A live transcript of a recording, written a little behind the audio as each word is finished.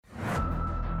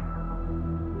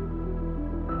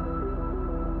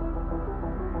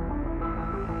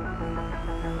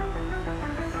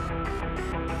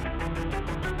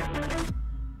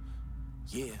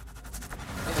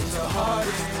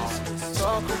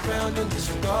Talk around, don't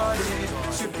disregard it.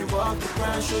 Strip you off the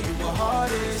ground, show you what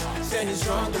heart is. Standing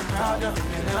strong and proud,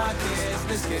 nothing can knock it.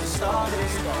 Let's get it started,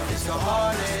 it's the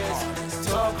hardest.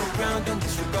 Talk around, don't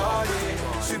disregard it.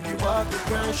 Strip you off the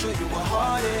ground, show you what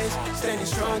heart is. Standing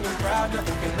strong and proud,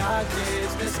 nothing can knock it.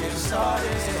 Let's get it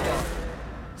started.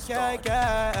 Yeah,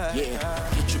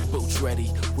 get your boots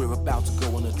ready. We're about to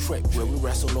go on a trip where we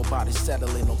wrestle nobody,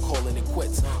 settling or calling it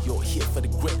quits. You're here for the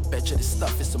grit, betcha this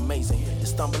stuff is amazing. You're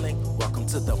stumbling, welcome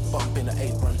to the bump in the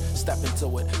apron. Step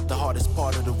into it, the hardest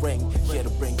part of the ring. Here to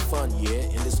bring fun, yeah,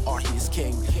 in this art he is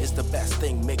king. It's the best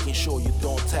thing, making sure you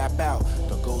don't tap out.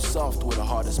 Don't go soft with the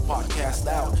hardest podcast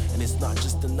out. And it's not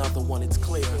just another one, it's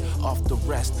clear. Off the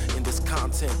rest, in this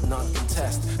content,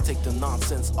 non-contest. Take the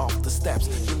nonsense off the steps.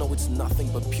 You know it's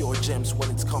nothing but pure gems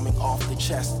when it's coming off the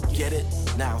chest. Get it?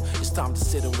 Now it's time to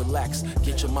sit and relax.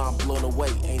 Get your mind blown away,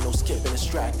 ain't no skipping this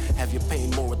track. Have you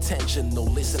paying more attention, no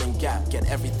listening gap. Get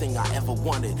everything I ever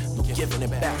wanted, no giving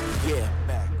it back. Yeah.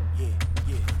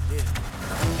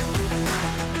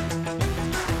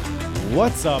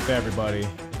 What's up, everybody?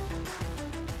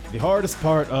 The hardest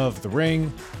part of the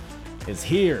ring is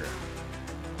here.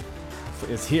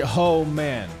 Oh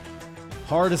man.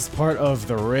 Hardest part of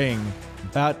the ring.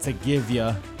 About to give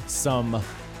you some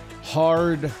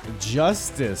hard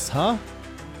justice, huh?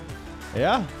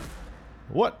 Yeah?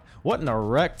 What an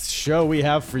erect show we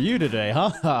have for you today,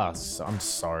 huh? I'm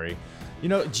sorry. You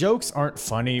know, jokes aren't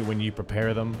funny when you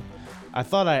prepare them. I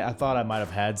thought I might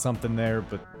have had something there,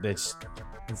 but it's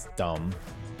dumb.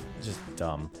 It's just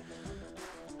dumb.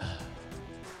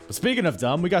 But speaking of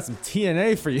dumb, we got some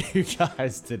TNA for you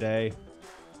guys today.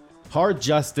 Hard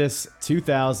Justice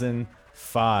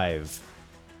 2005.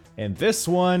 And this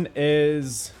one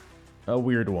is a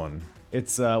weird one.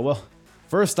 It's,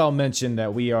 first I'll mention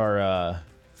that we are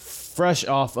fresh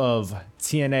off of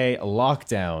TNA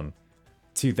Lockdown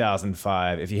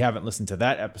 2005. If you haven't listened to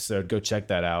that episode, go check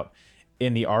that out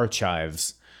in the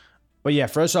archives. But yeah,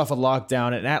 fresh off of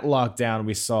Lockdown, and at Lockdown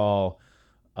we saw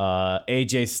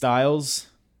AJ Styles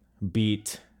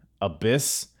beat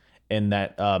Abyss in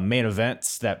that main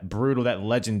event, that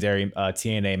legendary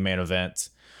TNA main event.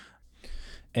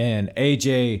 And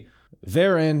AJ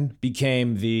therein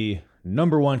became the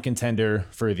number one contender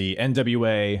for the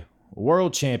NWA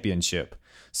World Championship.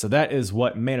 So that is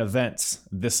what main events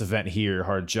this event here,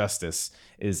 Hard Justice,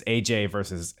 is AJ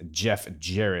versus Jeff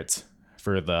Jarrett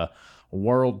for the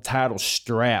world title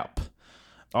strap.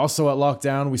 Also at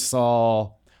Lockdown, we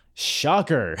saw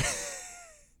Shocker.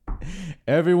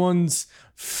 Everyone's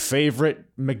favorite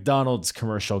McDonald's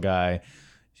commercial guy.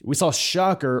 We saw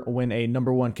Shocker win a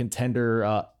number one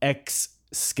contender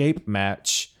escape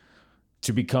match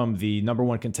to become the number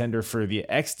one contender for the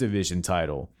X Division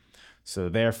title. So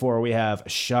therefore we have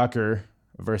Shocker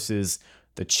versus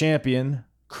the champion,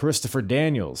 Christopher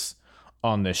Daniels,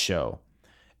 on this show.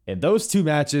 And those two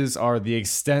matches are the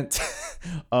extent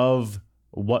of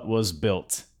what was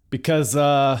built. Because,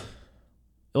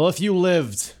 if you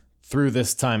lived through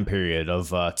this time period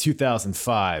of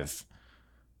 2005,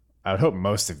 I would hope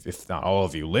most of, if not all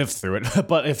of you, lived through it.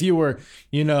 But if you were,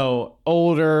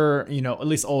 older, at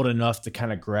least old enough to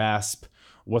kind of grasp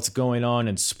what's going on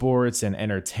in sports and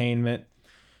entertainment,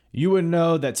 you would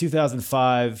know that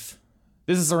 2005,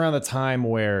 this is around the time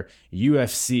where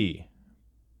UFC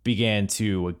began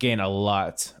to gain a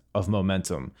lot of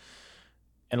momentum.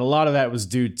 And a lot of that was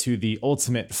due to the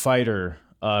Ultimate Fighter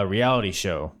reality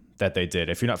show that they did.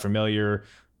 If you're not familiar,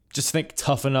 just think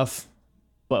Tough Enough,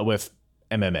 but with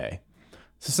MMA.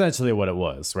 It's essentially what it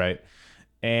was, right?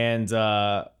 And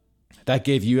that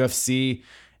gave UFC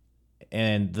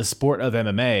and the sport of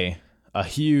MMA a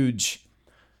huge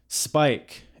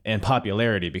spike in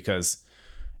popularity, because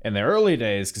in the early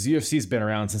days, because UFC's been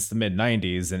around since the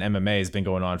mid-90s and MMA has been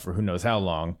going on for who knows how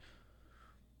long,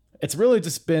 it's really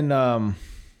just been, at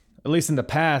least in the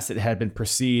past, it had been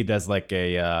perceived as like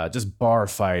a just bar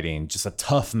fighting, just a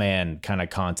tough man kind of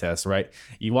contest, right?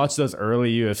 You watch those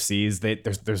early UFCs,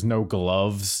 there's no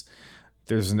gloves,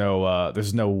 there's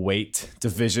no weight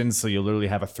division, so you literally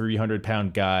have a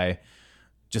 300-pound guy,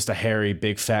 just a hairy,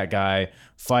 big, fat guy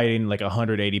fighting like a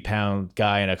 180-pound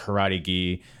guy in a karate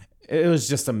gi. It was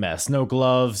just a mess, no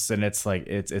gloves, and it's like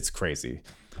it's crazy.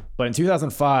 But in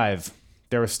 2005,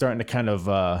 they were starting to kind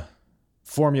of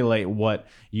formulate what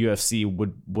UFC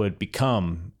would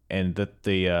become, and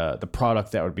the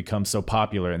product that would become so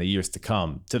popular in the years to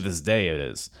come. To this day, it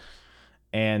is.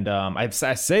 And I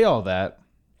say all that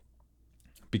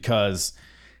because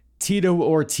Tito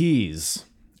Ortiz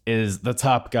is the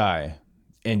top guy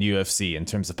in UFC in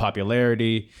terms of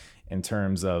popularity, in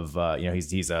terms of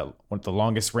he's one of the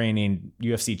longest reigning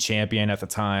UFC champion at the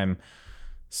time.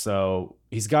 So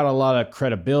he's got a lot of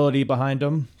credibility behind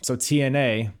him. So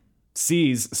TNA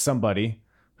sees somebody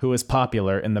who is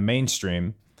popular in the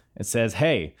mainstream and says,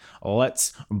 hey,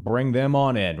 let's bring them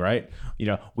on in, right? You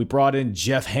know, we brought in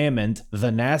Jeff Hammond, the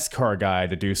NASCAR guy,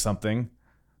 to do something.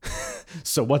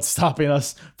 So what's stopping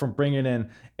us from bringing in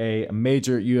a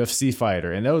major UFC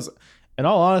fighter? And in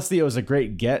all honesty, it was a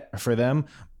great get for them.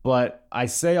 But I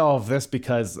say all of this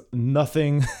because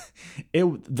the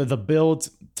build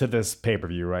to this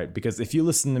pay-per-view, right? Because if you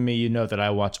listen to me, you know that I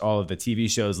watch all of the TV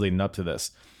shows leading up to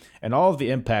this. And all of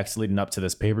the impacts leading up to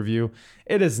this pay-per-view,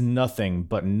 it is nothing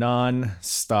but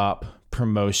non-stop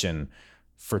promotion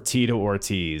for Tito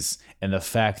Ortiz and the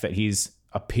fact that he's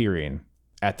appearing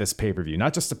at this pay-per-view.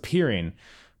 Not just appearing,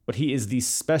 but he is the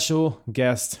special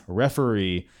guest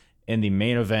referee in the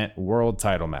main event world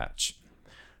title match.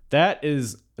 That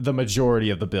is the majority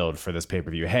of the build for this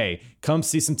pay-per-view. Hey, come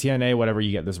see some TNA, whatever,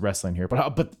 you get this wrestling here.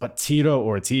 But Tito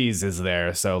Ortiz is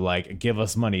there, so like give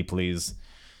us money, please.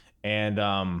 And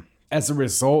as a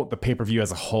result, the pay-per-view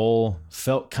as a whole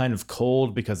felt kind of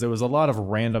cold because there was a lot of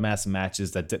random ass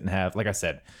matches that didn't have, like I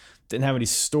said, didn't have any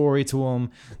story to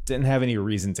them, didn't have any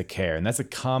reason to care. And that's a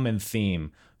common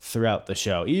theme throughout the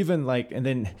show. Even like, and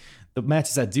then the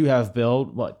matches that do have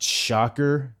build, what,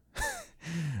 Shocker?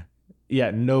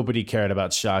 Yeah, nobody cared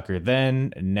about Shocker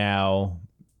then, now,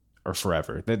 or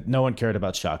forever. That no one cared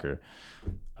about Shocker.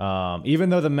 Even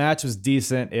though the match was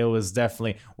decent, it was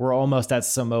definitely, we're almost at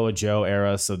Samoa Joe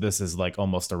era, so this is like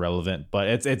almost irrelevant.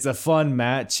 But it's a fun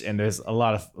match, and there's a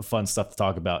lot of fun stuff to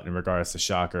talk about in regards to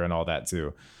Shocker and all that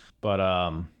too. But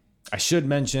I should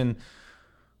mention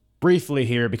briefly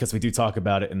here, because we do talk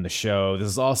about it in the show, this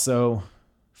is also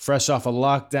fresh off a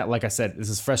lockdown. Like I said, this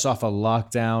is fresh off a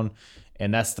lockdown.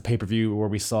 And that's the pay-per-view where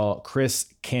we saw Chris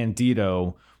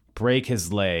Candido break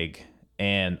his leg.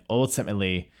 And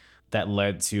ultimately, that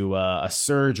led to a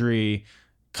surgery,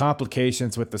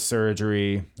 complications with the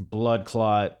surgery, blood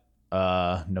clot,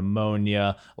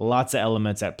 pneumonia, lots of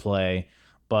elements at play.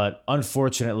 But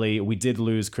unfortunately, we did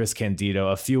lose Chris Candido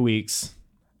a few weeks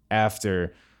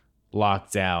after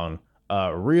lockdown.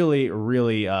 Really,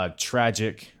 really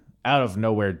tragic, out of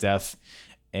nowhere death.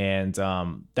 And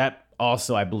that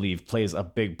also, I believe, plays a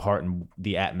big part in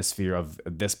the atmosphere of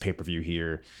this pay-per-view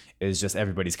here, is just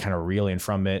everybody's kind of reeling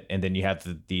from it. And then you have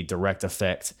the direct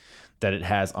effect that it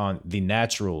has on the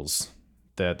Naturals,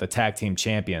 the tag team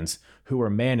champions, who are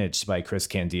managed by Chris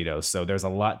Candido. So there's a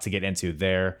lot to get into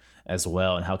there as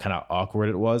well, and how kind of awkward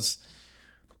it was.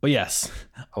 But yes,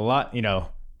 a lot,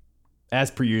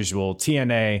 as per usual,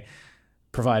 TNA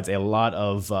provides a lot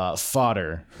of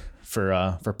fodder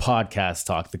for podcast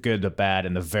talk, the good, the bad,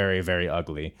 and the very, very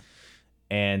ugly.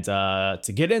 And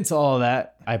to get into all of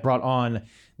that, I brought on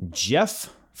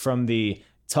Jeff from the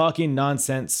Talking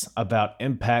Nonsense About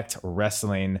Impact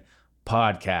Wrestling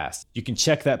podcast. You can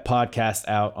check that podcast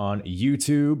out on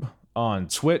YouTube, on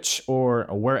Twitch, or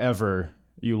wherever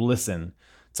you listen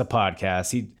to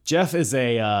podcasts. Jeff is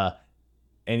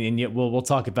we'll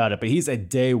talk about it, but he's a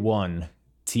day one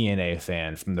TNA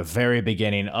fan from the very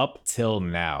beginning up till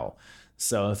now.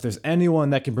 So if there's anyone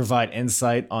that can provide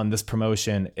insight on this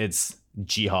promotion, it's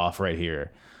G-Hoff right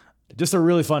here. Just a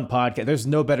really fun podcast. There's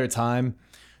no better time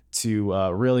to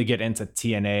really get into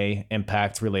TNA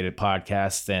Impact related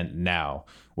podcasts than now,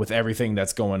 with everything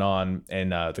that's going on in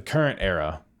the current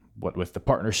era, what with the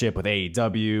partnership with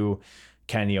AEW,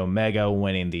 Kenny Omega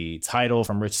winning the title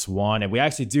from Rich Swann. And we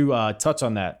actually do touch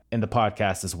on that in the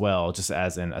podcast as well, just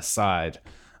as an aside.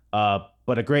 But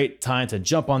a great time to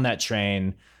jump on that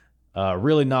train.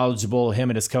 Really knowledgeable, him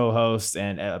and his co-host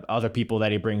and other people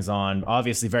that he brings on.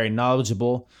 Obviously very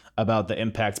knowledgeable about the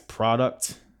Impact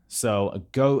product. So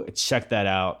go check that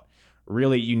out.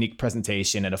 Really unique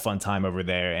presentation and a fun time over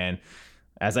there. And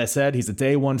as I said, he's a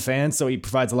day one fan, so he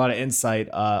provides a lot of insight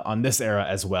on this era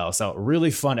as well. So really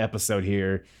fun episode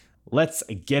here. Let's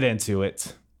get into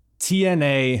it.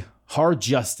 TNA Hard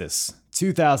Justice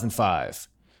 2005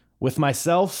 with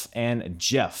myself and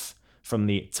Jeff from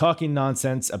the Talking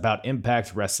Nonsense About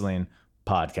Impact Wrestling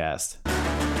podcast.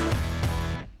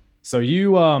 So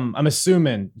you, I'm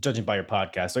assuming, judging by your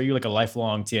podcast, are you like a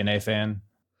lifelong TNA fan?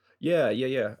 Yeah.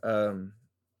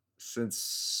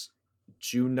 Since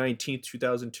June 19th,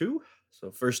 2002.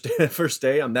 So first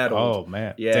day, I'm that old. Oh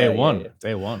man. Yeah. Day one. Yeah.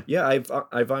 Day one. Yeah.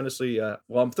 I've honestly,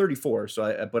 I'm 34.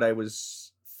 So but I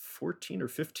was 14 or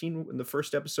 15 when the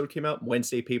first episode came out,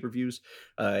 Wednesday pay-per-views.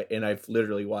 And I've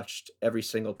literally watched every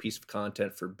single piece of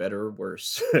content, for better or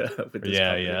worse. With this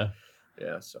company.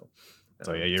 Yeah. So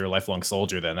yeah, you're a lifelong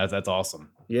soldier then. That's awesome.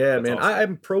 Yeah, That's man. awesome.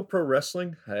 I'm pro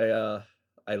wrestling.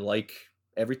 I like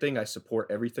everything. I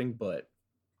support everything, but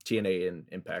TNA and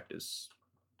Impact is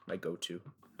my go-to.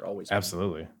 Always.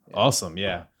 Absolutely. Yeah. Awesome.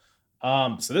 Yeah.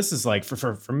 So this is like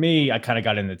for me, I kind of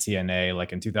got into TNA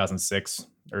like in 2006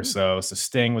 or so. So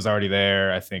Sting was already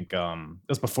there. I think it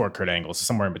was before Kurt Angle, so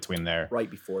somewhere in between there. Right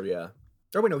before, yeah.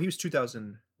 Oh wait, no, he was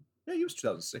 2000. Yeah, he was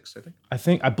 2006, I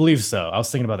think. I believe so. I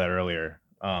was thinking about that earlier.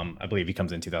 I believe he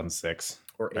comes in 2006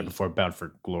 or right before Bound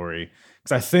for Glory.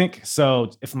 Because I think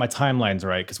so. If my timeline's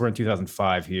right, because we're in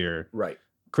 2005 here. Right.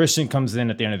 Christian comes in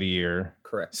at the end of the year.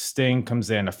 Correct. Sting comes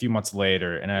in a few months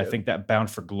later, and I think that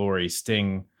Bound for Glory,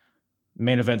 Sting.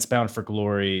 Main event's Bound for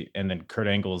Glory, and then Kurt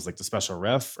Angle is like the special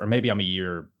ref, or maybe I'm a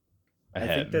year ahead.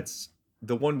 I think that's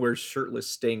the one where shirtless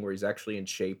Sting, where he's actually in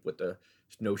shape with the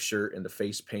no shirt and the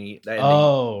face paint.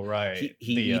 Right.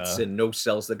 He eats and no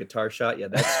sells the guitar shot. Yeah,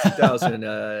 that's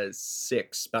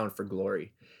 2006 Bound for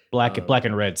Glory. Black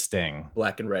and red Sting.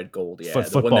 Black and red gold. Yeah, the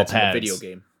football one that's pads. In the video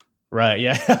game. Right.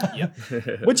 Yeah.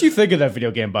 Yep. What'd you think of that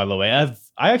video game, by the way?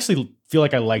 I actually feel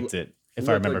like I liked it. If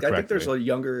I remember correctly. I think there's a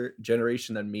younger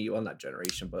generation than me. Well, not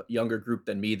generation, but younger group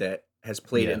than me that has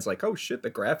played it and it's like, oh shit, the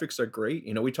graphics are great.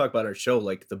 You know, we talk about our show,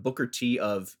 like the Booker T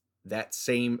of that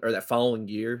same or that following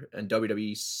year and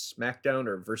WWE SmackDown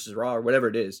or versus Raw or whatever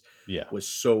it is, was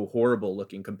so horrible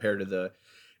looking compared to the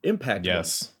Impact.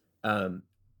 Yes.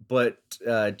 But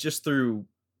just through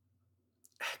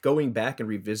going back and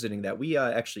revisiting that, we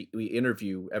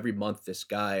interview every month this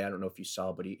guy. I don't know if you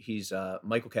saw, but he's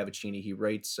Michael Cavaccini. He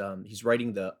writes he's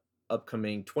writing the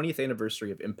upcoming 20th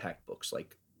anniversary of Impact books,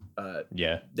 like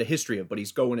the history of, but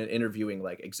he's going and interviewing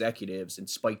like executives and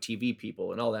Spike TV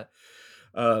people and all that.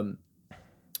 But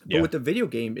with the video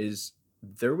game is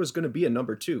there was going to be a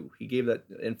number 2. He gave that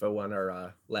info on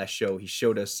our last show. He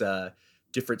showed us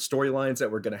different storylines that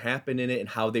were going to happen in it and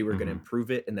how they were going to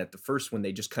improve it. And that the first one,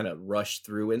 they just kind of rushed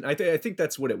through. And I think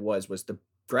that's what it was the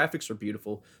graphics were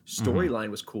beautiful. Storyline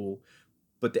was cool,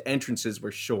 but the entrances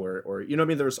were short, or, you know what I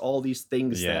mean? There was all these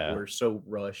things that were so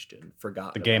rushed and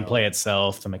forgotten. The gameplay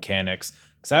itself, the mechanics.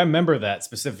 Because I remember that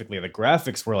specifically, the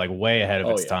graphics were like way ahead of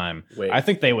its time. I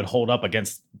think they would hold up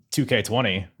against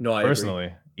 2K20. No, I personally,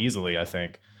 agree. Easily, I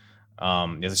think.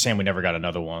 It's a shame we never got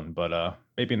another one, but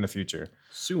maybe in the future.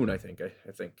 Soon, I think.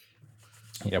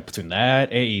 Yeah, between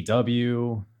that,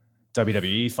 AEW,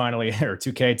 WWE finally, or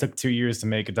 2K took 2 years to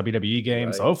make a WWE game.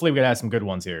 Right. So hopefully we can have some good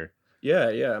ones here.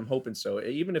 Yeah, I'm hoping so.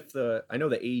 Even if I know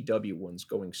the AEW one's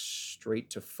going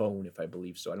straight to phone, if I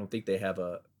believe so. I don't think they have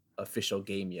a official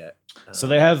game yet. So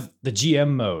they have the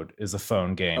GM mode is a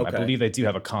phone game. Okay. I believe they do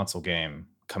have a console game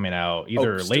coming out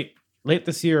either late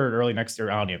this year or early next year.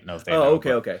 I don't even know if they know.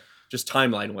 Okay. Just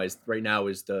timeline wise, right now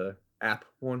is the app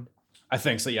one. I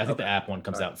think so. Yeah, I think the app one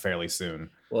comes out fairly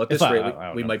soon. Well, at this rate,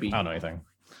 we might be. I don't know anything.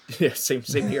 Yeah, same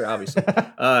here, obviously.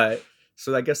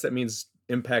 So I guess that means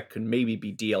Impact could maybe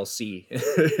be DLC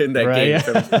in that game.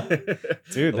 Yeah.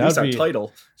 Dude, at least our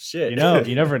title. Shit. You know,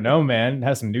 you never know, man.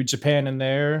 Has some New Japan in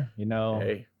there. You know.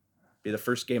 Hey, be the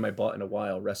first game I bought in a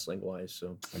while, wrestling wise.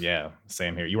 So yeah,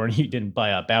 same here. You didn't buy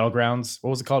Battlegrounds. What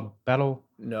was it called?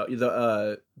 No,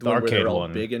 the arcade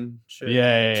one. Big and shit.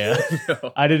 Yeah.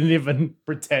 No. I didn't even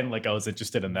pretend like I was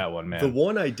interested in that one, man. The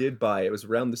one I did buy, it was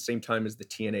around the same time as the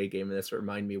TNA game, and that's what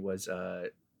reminded me was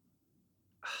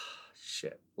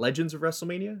Legends of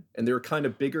WrestleMania, and they were kind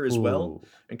of bigger as well,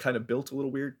 and kind of built a little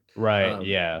weird. Right.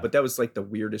 Yeah. But that was like the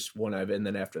weirdest one and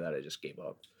then after that, I just gave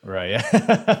up. Right.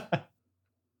 Yeah.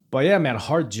 But yeah, man,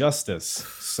 Hard Justice.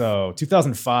 So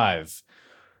 2005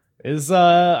 is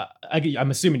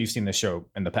I'm assuming you've seen this show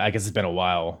in the past. I guess it's been a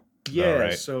while. Yeah.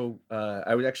 Right? So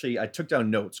I took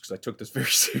down notes because I took this very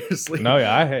seriously. No,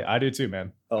 yeah, I do too,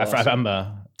 man. Awesome. I'm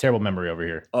a terrible memory over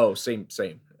here. Oh, same.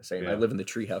 Yeah. I live in the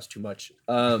treehouse too much.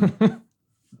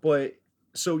 But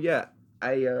so yeah,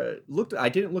 I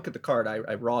didn't look at the card.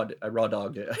 I raw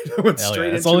dogged it. I went straight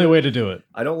into That's the only way to do it.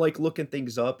 I don't like looking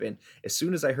things up, and as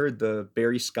soon as I heard the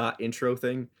Barry Scott intro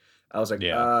thing, I was like,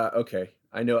 okay,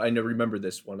 I know, remember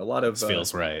this one. A lot of this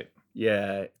feels right.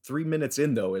 Yeah, 3 minutes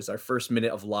in though is our first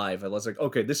minute of live. I was like,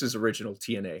 okay, this is original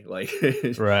TNA. Like,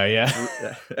 right,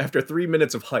 yeah. After 3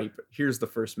 minutes of hype, here's the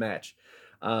first match.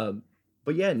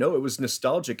 But yeah, no, it was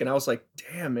nostalgic. And I was like,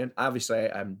 damn, man, obviously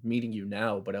I'm meeting you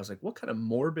now, but I was like, what kind of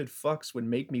morbid fucks would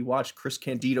make me watch Chris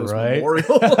Candido's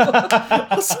memorial?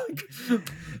 I was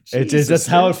like, that's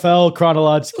how it fell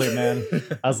chronologically, man.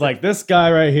 I was like, this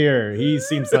guy right here, he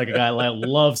seems like a guy that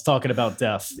loves talking about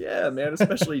death. Yeah, man,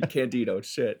 especially Candido.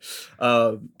 Shit.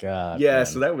 God. Yeah, man.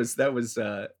 so that was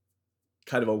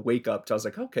kind of a wake up to, I was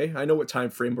like, okay, I know what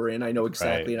time frame we're in. I know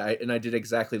exactly. Right. And I did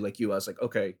exactly like you. I was like,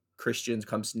 okay, Christian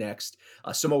comes next.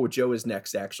 Samoa Joe is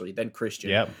next, actually, then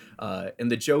Christian. Yep. And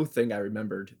the Joe thing I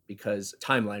remembered because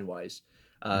timeline wise,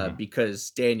 because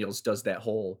Daniels does that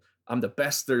whole I'm the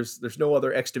best. There's no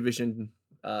other X Division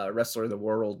wrestler in the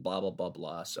world. Blah blah blah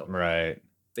blah. So Right.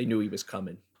 they knew he was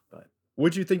coming. But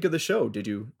what'd you think of the show? Did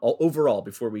you overall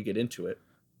before we get into it?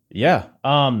 Yeah.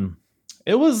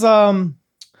 It was so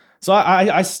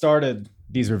I started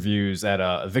these reviews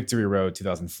at Victory Road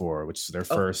 2004, which is their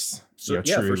first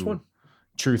first one.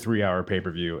 True 3-hour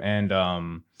pay-per-view.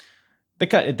 And they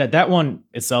cut that one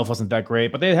itself wasn't that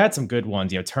great, but they had some good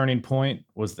ones. Turning Point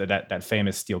was that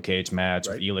famous steel cage match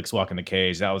with Elix walking the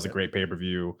cage. That was a great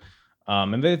pay-per-view.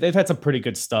 And they've had some pretty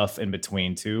good stuff in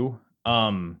between too.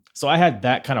 So I had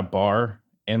that kind of bar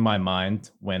in my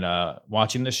mind when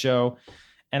watching this show.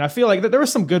 And I feel like there were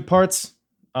some good parts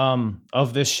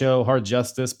of this show, Hard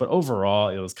Justice, but overall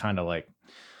it was kind of like,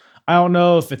 I don't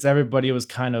know if it's everybody was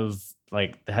kind of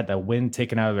like they had that wind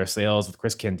taken out of their sails with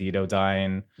Chris Candido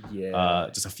dying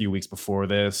just a few weeks before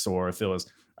this, or if it was,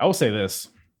 I will say this,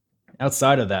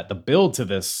 outside of that, the build to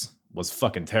this was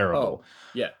fucking terrible. Oh,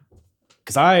 yeah.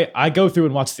 Because I go through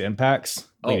and watch the impacts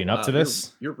leading up to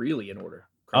this. You're really in order.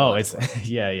 Oh, it's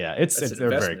yeah. They're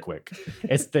very quick.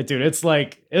 It's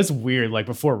like, it's weird. Like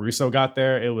before Russo got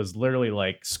there, it was literally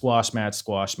like squash match.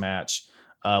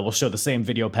 We'll show the same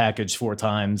video package 4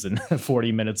 times and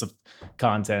 40 minutes of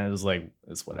content. It was like,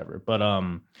 it's whatever. But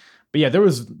yeah, there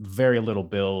was very little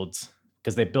builds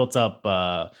because they built up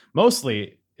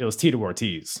mostly it was Tito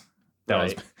Ortiz.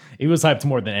 He was hyped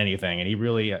more than anything. And he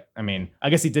really, I mean, I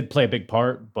guess he did play a big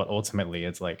part, but ultimately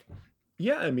it's like,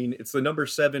 yeah, I mean, it's the number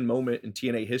 7 moment in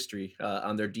TNA history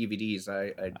on their DVDs.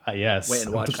 I yes, went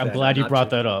and watched I'm glad you brought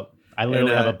that up. I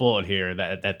literally have a bullet here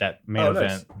that main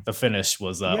event, the finish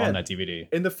was on that DVD.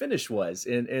 And the finish was,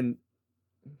 and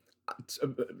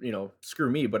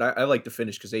screw me, but I like the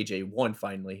finish because AJ won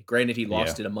finally. Granted, he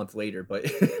lost it a month later, but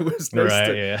it was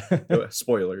nice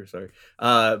spoiler, sorry.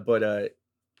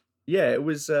 It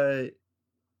was.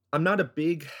 I'm not a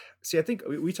big. See, I think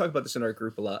we talk about this in our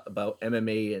group a lot about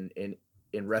MMA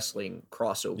and wrestling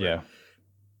crossover. Yeah.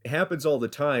 It happens all the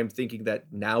time, thinking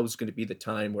that now is going to be the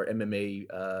time where MMA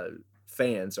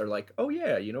fans are like, oh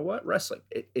yeah, you know what, wrestling.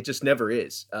 It just never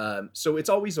is. So it's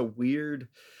always a weird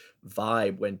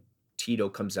vibe when Tito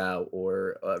comes out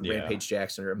or Rampage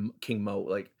Jackson or King Mo.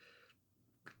 Like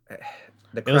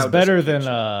it was better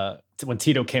than when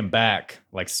Tito came back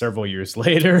like several years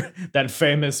later. That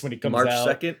famous when he comes March out.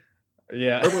 2nd.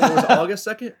 Yeah. Or was it August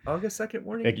 2nd? August 2nd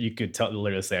warning? Like you could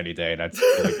literally say any day, and I'd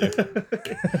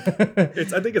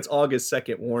I think it's August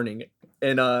 2nd warning.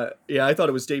 And I thought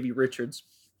it was Davey Richards.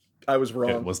 I was wrong.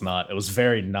 It was not. It was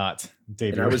very not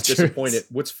Davey Richards. I was disappointed.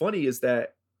 What's funny is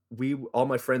that all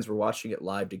my friends were watching it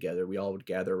live together. We all would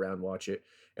gather around, watch it,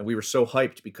 and we were so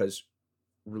hyped because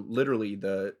literally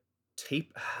the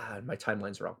tape, my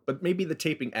timeline's wrong, but maybe the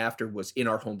taping after was in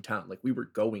our hometown. Like we were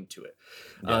going to it.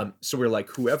 So we're like,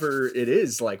 whoever it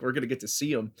is, like we're going to get to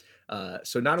see them.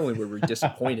 So not only were we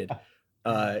disappointed,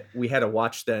 we had to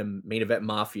watch them main event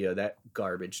Mafia, that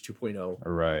garbage 2.0,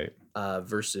 right.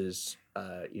 Versus,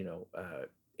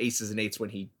 Aces and Eights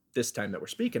this time that we're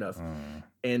speaking of.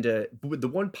 And the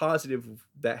one positive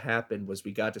that happened was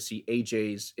we got to see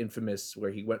AJ's infamous,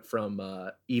 where he went from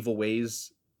Evil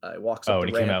Ways, walks up the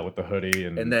he ramp, came out with the hoodie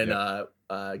and then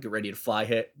get ready to fly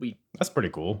hit. That's pretty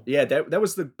cool. Yeah, that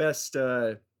was the best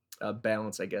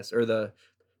balance, I guess, or the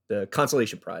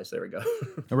consolation prize. There we go.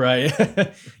 Right.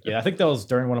 Yeah, I think that was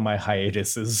during one of my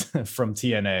hiatuses from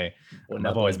TNA. Well,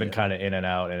 I've always been kind of in and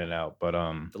out. But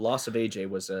the loss of AJ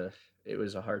was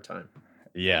a hard time.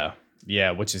 Yeah,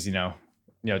 which is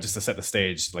just to set the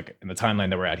stage, like in the timeline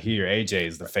that we're at here, AJ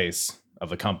is the face of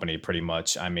the company pretty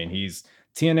much. I mean,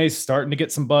 TNA's starting to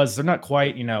get some buzz. They're not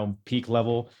quite, peak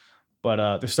level,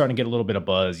 but they're starting to get a little bit of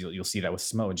buzz. You'll see that with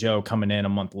Samoa Joe coming in a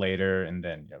month later, and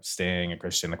then Sting and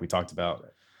Christian, like we talked about.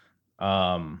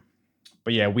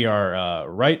 But yeah, we are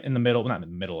right in the middle, not in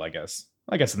the middle, I guess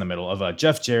in the middle of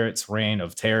Jeff Jarrett's reign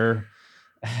of terror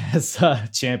as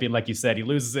champion. Like you said, he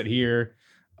loses it here,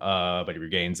 but he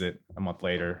regains it a month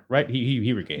later, right?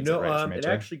 He regains it, right? It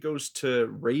actually goes to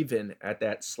Raven at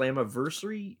that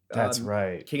Slammiversary. That's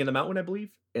right. King of the Mountain, I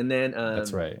believe. And then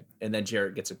that's right. And then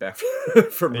Jarrett gets it back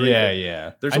from Raven.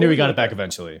 Yeah. I knew he got it back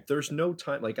eventually. There's no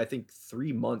time. Like I think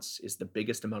 3 months is the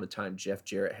biggest amount of time Jeff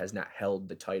Jarrett has not held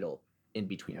the title in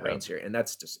between reigns here, and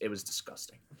it was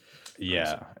disgusting.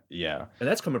 Yeah. And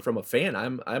that's coming from a fan.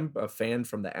 I'm a fan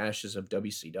from the ashes of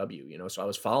WCW, so I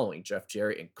was following Jeff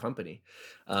Jarrett and company.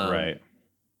 Right.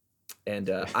 And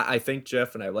I think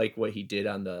Jeff, and I like what he did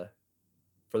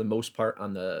for the most part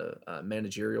on the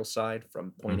managerial side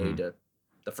from point A to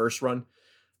the first run.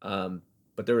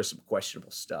 But there was some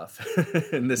questionable stuff,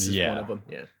 and this is one of them.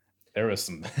 Yeah. There was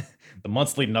some, the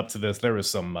months leading up to this, there was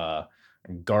some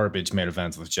garbage main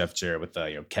events with Jeff Jarrett with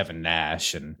Kevin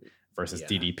Nash and versus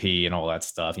DDP and all that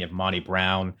stuff. You have Monty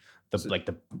Brown,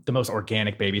 the most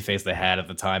organic babyface they had at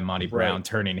the time. Monty Brown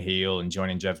turning heel and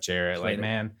joining Jeff Jarrett.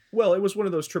 Well, it was one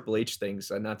of those Triple H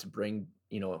things. Not to bring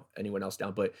anyone else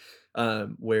down, but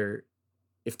where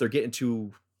if they're getting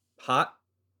too hot,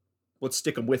 let's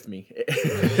stick them with me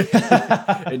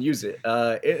and use it.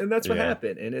 And that's what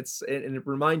happened. And it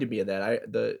reminded me of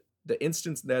that. The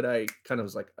instance that I kind of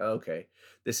was like, okay,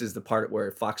 this is the part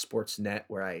where Fox Sports Net,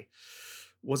 where I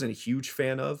wasn't a huge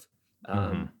fan of.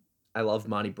 I love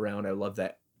Monty Brown. I love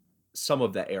that some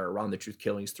of that era around the Truth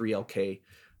Killings, 3LK.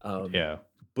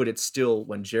 But it's still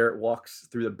when Jarrett walks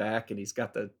through the back and he's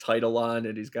got the title on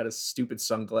and he's got his stupid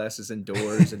sunglasses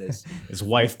indoors and his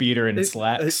wife beater and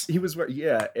slacks. He was wearing,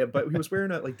 but he was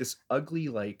wearing this ugly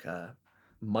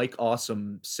Mike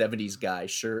Awesome 70s guy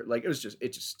shirt. Like it's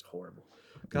just horrible.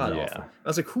 God awful. I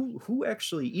was like, who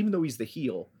actually, even though he's the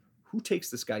heel, who takes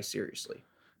this guy seriously?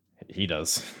 He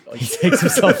does. He takes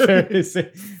himself very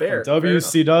seriously. Fair. From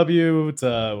WCW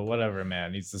to whatever,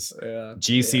 man. He's just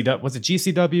GCW. Was it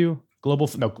GCW?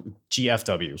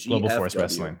 GFW. Global Force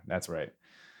Wrestling. That's right.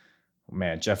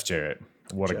 Man, Jeff Jarrett.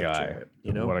 What a guy.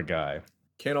 What a guy.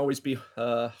 Can't always be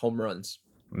home runs.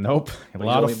 Nope. A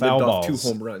lot of foul balls. 2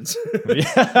 home runs.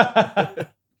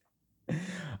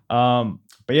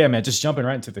 But yeah, man, just jumping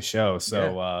right into the show.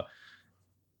 So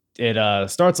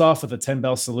it starts off with a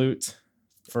 10-bell salute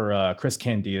for Chris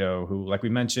Candido, who, like we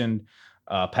mentioned,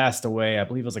 passed away, I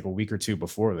believe it was like a week or two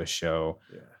before the show.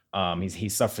 He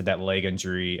suffered that leg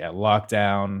injury at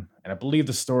Lockdown. And I believe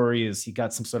the story is he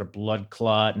got some sort of blood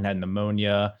clot and had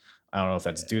pneumonia. I don't know if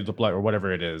that's due to the blood or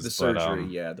whatever it is. The surgery,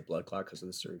 the blood clot because of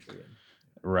the surgery.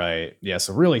 Right. Yeah,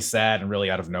 so really sad and really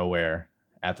out of nowhere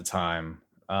at the time.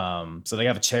 So they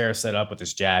have a chair set up with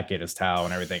his jacket, his towel,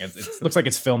 and everything. It looks like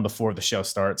it's filmed before the show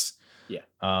starts.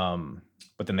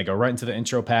 But then they go right into the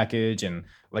intro package, and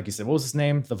like you said, what was his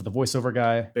name? The voiceover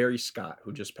guy, Barry Scott,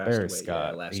 who just passed away.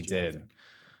 Scott, last he year, did.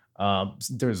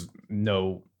 There's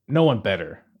no one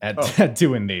better at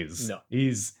doing these. No.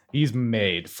 He's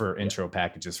made for intro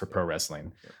packages for pro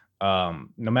wrestling. No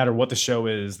matter what the show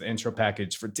is, the intro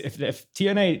package for if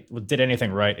TNA did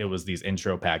anything right, it was these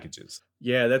intro packages.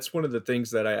 Yeah, that's one of the things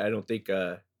that I don't think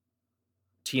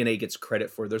TNA gets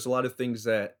credit for. There's a lot of things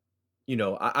that,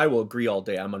 I will agree all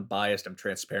day. I'm unbiased. I'm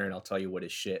transparent. I'll tell you what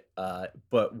is shit.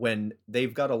 But when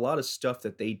they've got a lot of stuff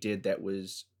that they did that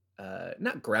was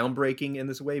not groundbreaking in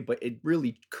this way, but it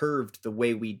really curved the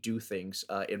way we do things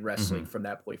in wrestling from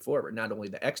that point forward. Not only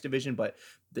the X Division, but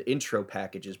the intro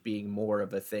packages being more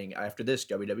of a thing. After this,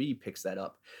 WWE picks that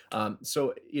up.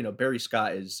 So, Barry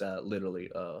Scott is literally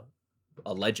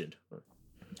a legend.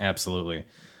 Absolutely.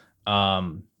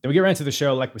 Then we get right into the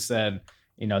show. Like we said,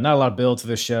 not a lot of build to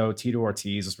the show. Tito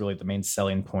Ortiz is really the main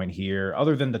selling point here.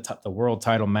 Other than the world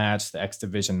title match, the X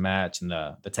Division match, and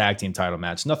the tag team title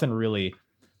match, nothing really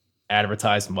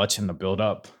advertised much in the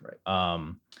build-up. Right.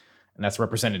 And that's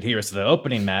represented here. So the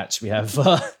opening match, we have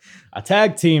a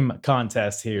tag team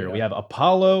contest here. We have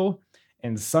Apollo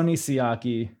and Sonny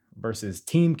Siaki versus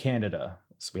Team Canada.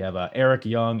 So we have Eric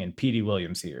Young and Petey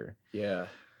Williams here. Yeah.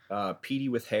 Petey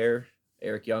with hair,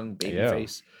 Eric Young, baby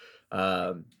face.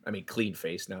 Clean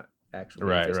face, not actual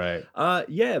face. Right.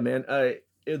 Yeah, man.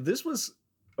 This was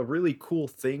a really cool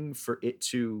thing for it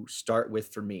to start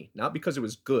with for me. Not because it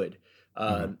was good.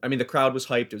 The crowd was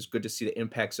hyped. It was good to see the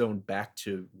Impact Zone back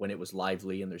to when it was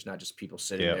lively and there's not just people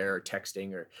sitting there or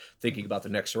texting or thinking about the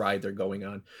next ride they're going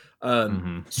on.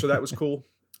 So that was cool.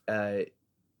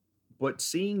 But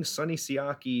seeing Sonny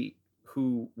Siaki,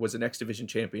 who was an X Division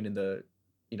champion in the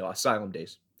Asylum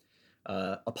days,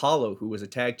 Apollo, who was a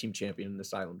tag team champion in the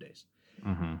Asylum days,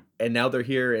 and now they're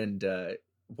here. And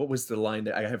what was the line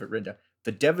that I have it written down?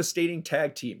 The devastating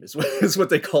tag team is what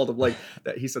they called him. Like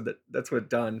that, he said that's what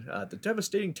Don, the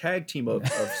devastating tag team of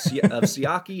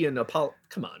Siaki and Apollo.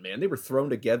 Come on, man, they were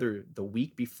thrown together the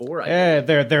week before.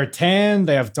 They're tan.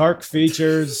 They have dark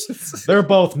features. They're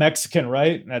both Mexican,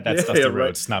 right? That's Dusty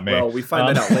Rhodes, not me. Well, we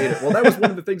find that out later. Well, that was one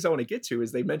of the things I want to get to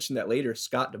is they mentioned that later.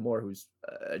 Scott D'Amore, who's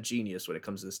a genius when it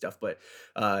comes to this stuff, but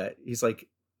he's like,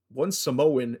 one's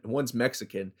Samoan and one's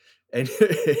Mexican. And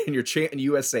you're chanting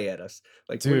USA at us,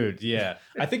 like, dude. Yeah,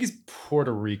 I think he's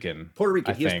Puerto Rican.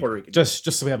 He is Puerto Rican. Just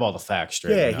so we have all the facts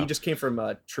straight. Yeah, he just came from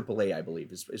AAA, I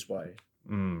believe, is why.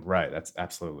 Right. That's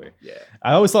absolutely. Yeah.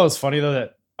 I always thought it was funny though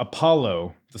that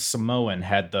Apollo, the Samoan,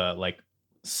 had the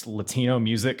Latino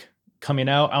music coming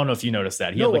out. I don't know if you noticed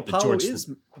that.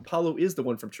 Apollo is the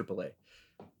one from AAA.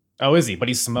 Oh, is he? But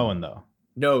he's Samoan though.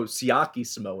 No,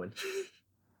 Siaki's Samoan.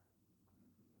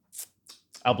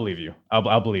 I'll believe you.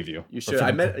 I'll believe you. You should. For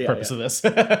I the meant- yeah, purpose yeah. of this.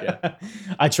 Yeah.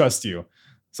 I trust you.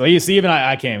 So you see, even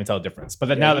I can't even tell the difference. But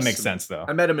now that he's- makes sense, though.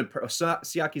 I met him in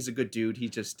Siaki's a good dude. He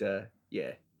just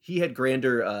he had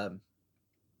grander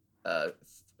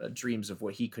dreams of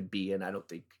what he could be, and I don't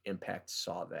think Impact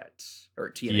saw that,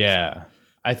 or TNA. Yeah.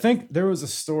 I think there was a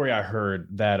story I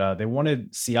heard that they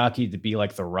wanted Siaki to be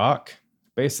like The Rock,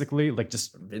 basically, like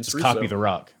just Vince copy Russo. The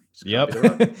Rock. Just Yep. copy The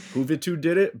Rock. Huvitu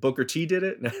did it. Booker T did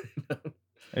it.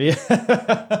 Yeah.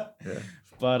 Yeah.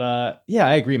 But yeah,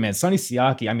 I agree, man. Sonny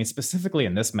Siaki, I mean, specifically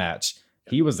in this match,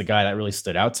 he was the guy that really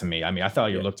stood out to me. I mean, I thought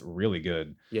he looked really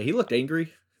good. Yeah, he looked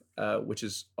angry, which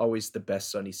is always the best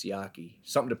Sonny Siaki.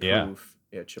 Something to prove.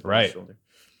 Yeah, chip on his Right. shoulder.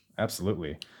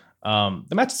 Absolutely.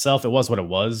 The match itself, it was what it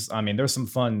was. I mean, there's some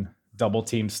fun double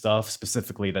team stuff,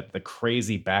 specifically that the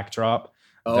crazy backdrop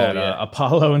Oh, that yeah.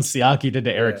 Apollo and Siaki did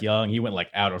to Eric Yeah. Young. He went like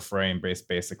out of frame,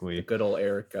 basically. Good old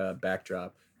Eric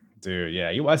backdrop. Dude,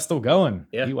 yeah, he was still going.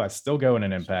 Yeah. He was still going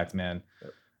in Impact, man.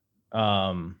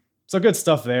 So good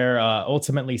stuff there.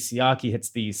 Ultimately, Siaki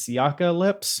hits the Siaka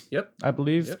lips, Yep. I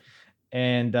believe. Yep.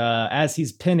 And as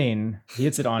he's pinning, he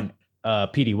hits it on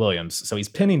Petey Williams. So he's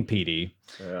pinning Petey.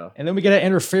 Yeah. And then we get an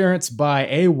interference by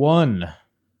A1.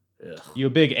 Ugh. You a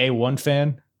big A1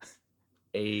 fan?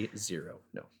 A0.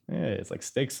 No. Yeah, it's like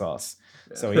steak sauce.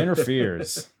 Yeah. So he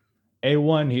interferes.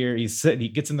 A1 here, he's sitting, he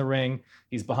gets in the ring,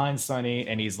 he's behind Sonny,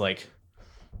 and he's like,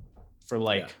 for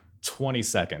like 20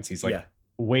 seconds, he's like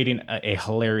waiting a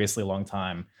hilariously long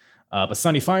time. But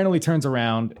Sonny finally turns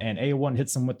around, and A1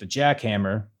 hits him with the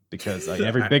jackhammer, because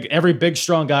every big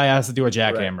strong guy has to do a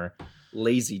jackhammer. Right.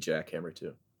 Lazy jackhammer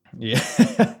too.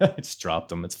 Yeah, just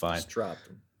dropped him. It's fine. Just dropped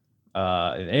him.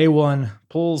 And A1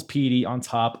 pulls Petey on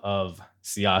top of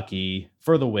Siaki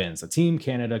for the win. So Team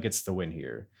Canada gets the win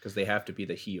here. Because they have to be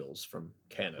the heels from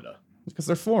Canada. Because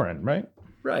they're foreign, right?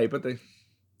 Right, but they...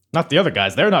 Not the other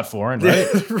guys. They're not foreign, right?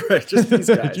 Right, just these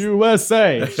guys.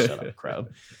 USA. Shut up, crowd.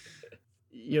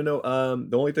 You know,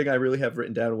 the only thing I really have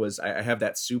written down was I have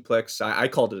that suplex. I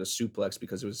called it a suplex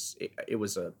because it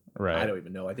was a... Right. I don't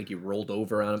even know. I think he rolled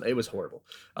over on him. It was horrible.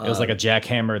 It was like a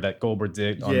jackhammer that Goldberg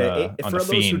did on the for those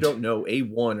who Fiend. don't know,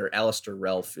 A1 or Alistair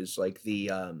Ralph is like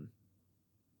the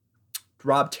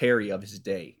Rob Terry of his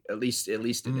day, at least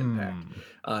in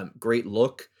Impact. Great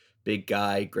look, big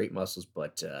guy, great muscles,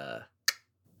 but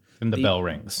And the bell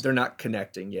rings. they're not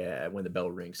connecting. Yeah, when the bell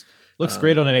rings, Looks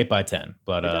great on an 8x10,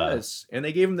 but it does. And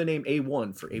they gave him the name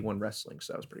A1 for A1 Wrestling,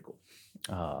 so that was pretty cool.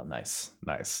 Oh, nice.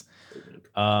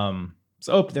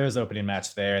 So there's opening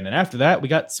match there, and then after that, we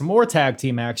got some more tag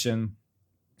team action,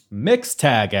 mixed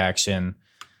tag action.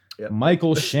 Yep.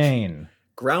 Michael Shane,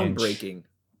 Groundbreaking.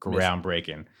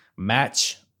 groundbreaking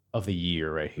match of the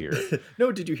year right here.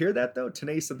 No, did you hear that though?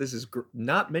 TNA said this is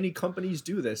not many companies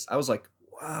do this. I was like,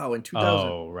 wow, in 2000.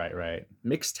 Oh, right.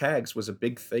 Mixed tags was a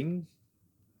big thing,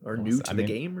 or Well, new I to the mean,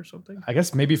 game or something. I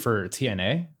guess maybe for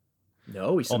TNA.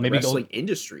 No, he said maybe the wrestling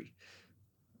industry.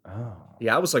 Oh,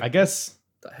 Yeah, I was like, I guess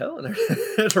the hell? And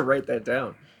I had to write that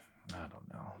down. I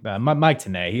don't know. Mike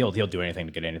Tenay, he'll do anything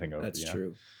to get anything over. That's you know?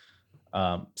 true.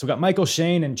 So we got Michael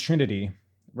Shane and Trinity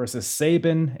versus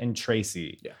Sabin and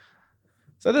Tracy. Yeah.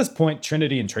 So at this point,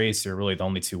 Trinity and Tracy are really the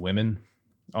only two women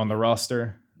on the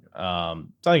roster. So I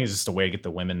think it's just a way to get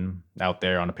the women out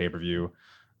there on a pay-per-view.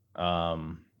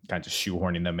 Kind of just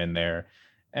shoehorning them in there.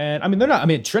 And I mean, they're not, I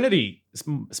mean, Trinity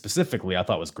specifically, I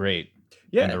thought was great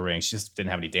in the ring. She just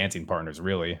didn't have any dancing partners,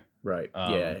 really. Right.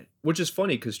 Yeah. Which is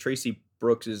funny because Tracy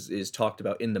Brooks is talked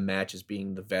about in the match as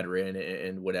being the veteran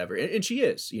and whatever. And she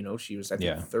is, you know, she was, I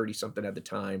think, 30 something at the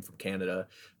time from Canada,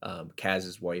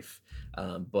 Kaz's wife.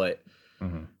 But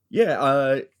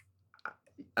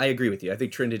I agree with you. I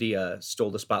think Trinity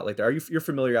stole the spotlight there. You're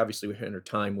familiar, obviously, with her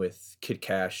time with Kid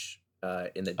Cash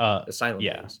in the Asylum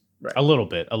days. Right. A little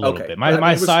bit.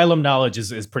 My Asylum knowledge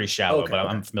is pretty shallow, but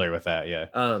I'm familiar with that. Yeah.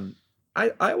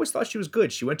 I always thought she was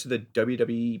good. She went to the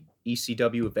WWE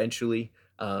ECW eventually,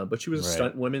 but she was a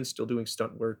stunt woman, still doing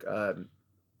stunt work.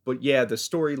 But yeah, the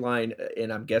storyline,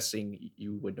 and I'm guessing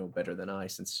you would know better than I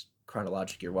since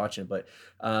chronologically you're watching, but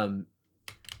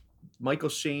Michael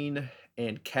Shane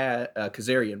and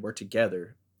Kazarian were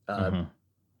together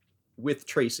with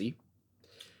Tracy.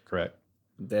 Correct.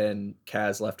 Then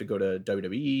Kaz left to go to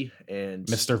WWE and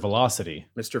Mr. Velocity.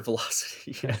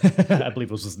 Yeah. I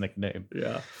believe was his nickname.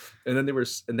 Yeah. And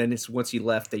then it's once he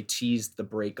left, they teased the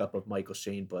breakup of Michael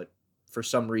Shane, but for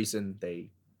some reason they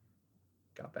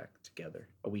got back together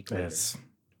a week later. Yes.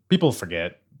 People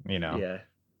forget, you know. Yeah.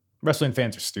 Wrestling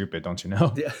fans are stupid, don't you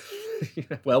know? Yeah.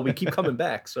 Well, we keep coming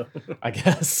back, so I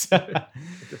guess.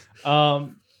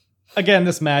 Again,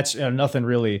 this match, nothing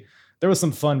really there was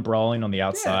some fun brawling on the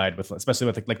outside with, especially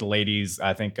with like the ladies.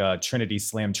 I think Trinity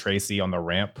slammed Tracy on the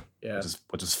ramp,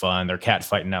 which is fun. They're cat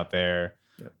fighting out there.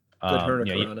 Yeah. Good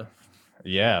Hurricane.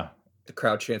 Yeah. The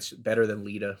crowd chants better than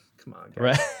Lita. Come on,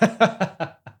 guys.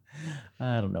 Right.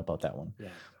 I don't know about that one. Yeah.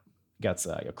 Got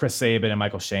Chris Sabin and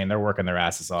Michael Shane. They're working their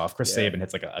asses off. Chris Sabin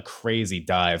hits like a crazy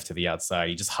dive to the outside.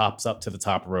 He just hops up to the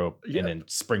top rope and then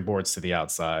springboards to the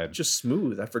outside. Just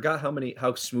smooth. I forgot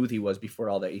how smooth he was before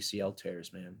all the ACL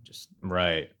tears, man. Just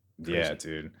right. Crazy. Yeah,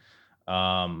 dude.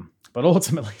 But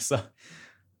ultimately, so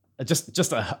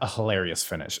just a hilarious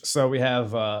finish. So we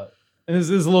have, and this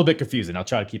is a little bit confusing. I'll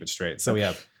try to keep it straight. So we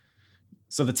have,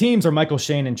 so the teams are Michael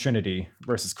Shane and Trinity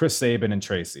versus Chris Sabin and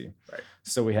Tracy. Right.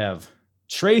 So we have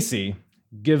Tracy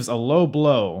gives a low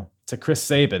blow to Chris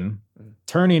Sabin,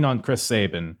 turning on Chris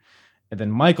Sabin, and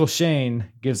then Michael Shane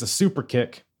gives a super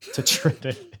kick to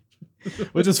Trinity,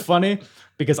 which is funny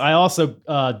because I also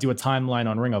do a timeline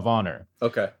on Ring of Honor.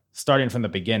 Okay. Starting from the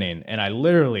beginning, and I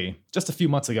literally just a few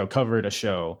months ago covered a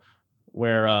show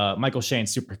where Michael Shane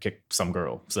super kicked some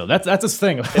girl. So that's his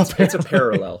thing. It's a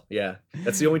parallel. Yeah.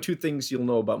 That's the only two things you'll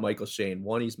know about Michael Shane.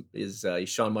 One, he's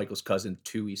Shawn Michaels' cousin.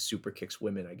 Two, he super kicks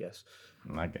women, I guess.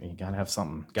 You gotta have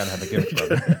something. Gotta have a gift,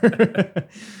 brother.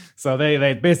 So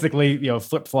they basically,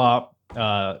 flip flop.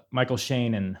 Michael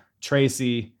Shane and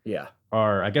Tracy. Yeah.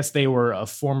 I guess they were a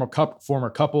former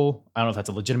couple. I don't know if that's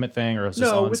a legitimate thing or it's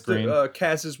just on screen. No, with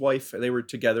Kaz's wife, they were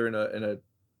together in a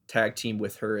tag team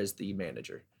with her as the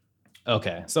manager.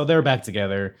 Okay, so they're back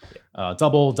together.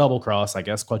 Double cross, I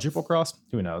guess. Quadruple cross?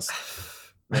 Who knows?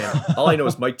 Man, all I know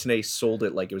is Mike Tenay sold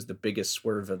it like it was the biggest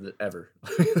swerve of it ever.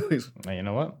 You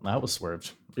know what? I was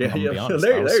swerved. Yeah. There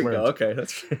you go. Okay,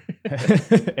 that's.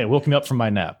 It woke me up from my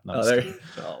nap. No,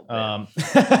 man.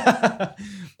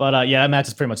 But that match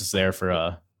is pretty much just there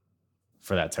for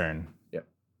that turn. Yep.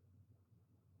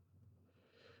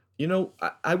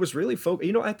 I was really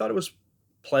focused. I thought it was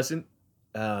pleasant.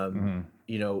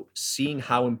 Seeing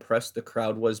how impressed the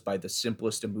crowd was by the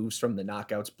simplest of moves from the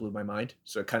knockouts blew my mind.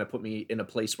 So it kind of put me in a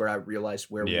place where I realized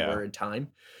where we were in time.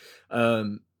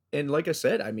 And like I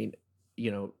said, I mean,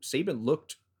 Sabin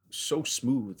looked so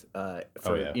smooth and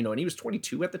he was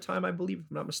 22 at the time, I believe, if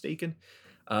I'm not mistaken.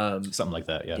 Something like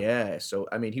that. Yeah. Yeah. So,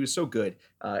 I mean, he was so good.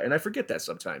 And I forget that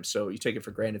sometimes. So you take it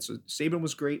for granted. So Sabin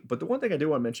was great. But the one thing I do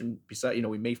want to mention, besides,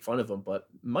 we made fun of him, but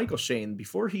Michael Shane,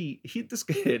 before this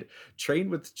kid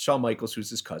trained with Shawn Michaels, who's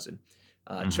his cousin,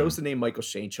 chose the name Michael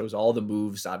Shane, chose all the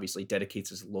moves, obviously dedicates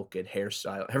his look and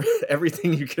hairstyle,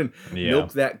 everything you can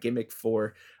milk that gimmick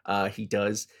for, he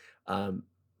does.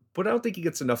 But I don't think he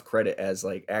gets enough credit as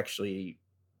like actually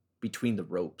between the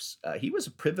ropes. He was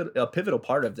a pivotal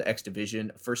part of the X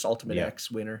Division, first Ultimate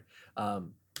X winner. I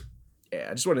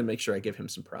just wanted to make sure I give him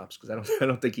some props because I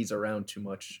don't think he's around too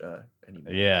much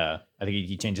anymore. Yeah, I think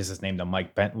he changes his name to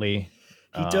Mike Bentley.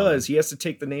 He does. He has to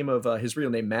take the name of his real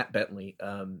name, Matt Bentley.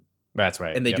 That's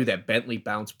right. And they do that Bentley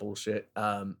bounce bullshit.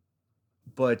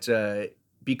 But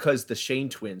because the Shane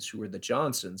twins, who were the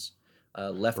Johnsons,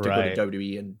 left to go to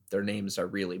WWE, and their names are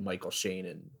really Michael Shane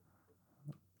and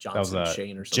Johnson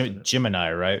Shane or something.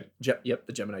 Gemini, right? Yep,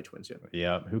 the Gemini twins.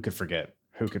 Yeah. Who could forget?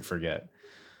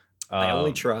 I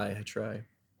only try. I try.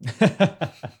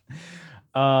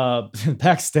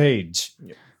 Backstage.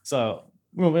 Yep. So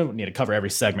we don't need to cover every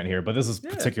segment here, but this is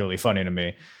particularly funny to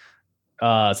me.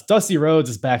 Dusty Rhodes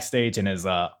is backstage in his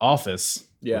office,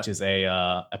 which is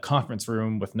a conference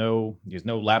room with no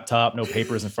laptop, no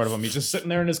papers in front of him. He's just sitting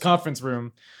there in his conference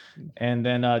room. And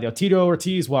then Tito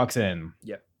Ortiz walks in.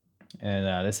 Yep. And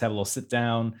let's have a little sit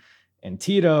down. And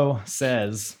Tito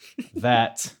says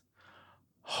that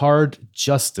hard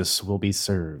justice will be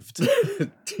served.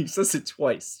 He says it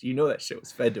twice. That shit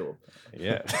was fed to him.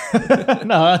 Yeah.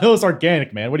 No, it was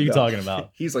organic, man. What are you talking about?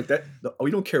 He's like that. We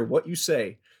don't care what you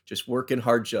say. Just work in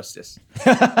hard justice.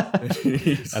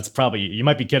 That's probably, you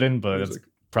might be kidding, but it's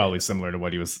probably similar to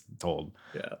what he was told.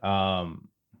 Yeah.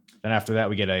 Then after that,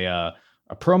 we get a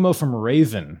promo from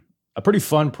Raven. A pretty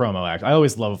fun promo act. I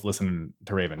always love listening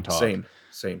to Raven talk. Same.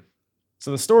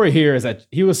 So the story here is that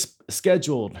he was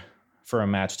scheduled for a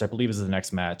match, which I believe is the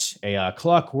next match, a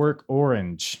Clockwork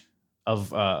Orange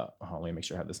of, let me make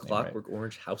sure I have this Clockwork name right.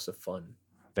 Orange House of Fun.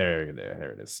 There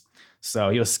it is. So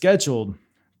he was scheduled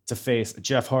to face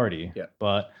Jeff Hardy,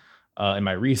 but in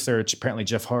my research, apparently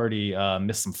Jeff Hardy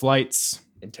missed some flights.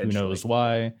 Who knows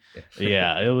why?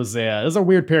 Yeah, it was a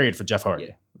weird period for Jeff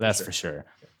Hardy. That's for sure.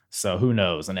 So who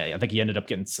knows? And I think he ended up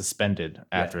getting suspended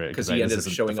after it because he ended up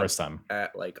showing the first time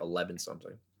at like 11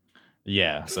 something.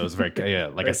 Yeah, so it was very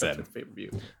like I said,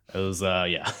 pay-per-view. It was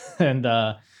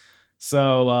and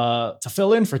So to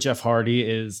fill in for Jeff Hardy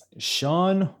is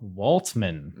Sean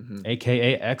Waltman,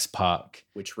 aka X-Pac.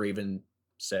 Which Raven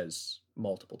says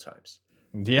multiple times.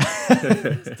 Yeah.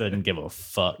 Didn't give a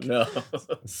fuck. No.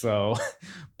 So,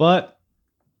 but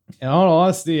in all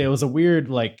honesty, it was a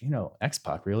weird,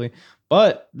 X-Pac, really.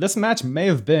 But this match may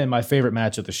have been my favorite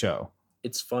match of the show.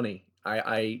 It's funny.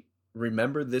 I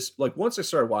remember this, once I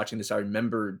started watching this, I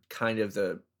remembered kind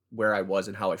of where I was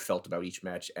and how I felt about each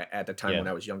match at the time when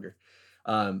I was younger.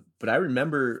 But I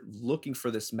remember looking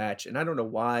for this match, and I don't know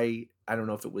why. I don't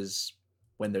know if it was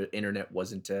when the internet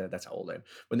wasn't, that's how old I am.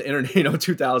 When the internet,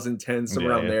 2010,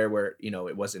 somewhere around there, where,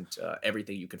 it wasn't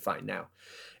everything you can find now.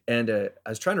 And I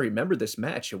was trying to remember this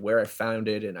match and where I found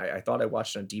it. And I thought I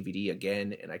watched it on DVD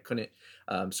again, and I couldn't.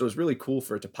 So it was really cool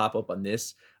for it to pop up on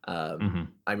this. I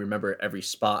remember every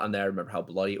spot on there. I remember how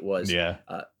bloody it was. Yeah.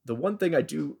 The one thing I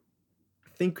do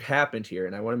think happened here,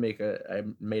 and I want to I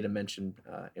made a mention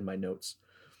in my notes.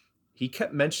 He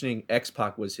kept mentioning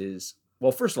X-Pac was his.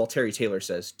 Well, first of all, Terry Taylor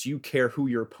says, "Do you care who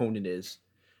your opponent is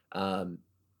now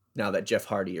that Jeff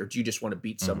Hardy, or do you just want to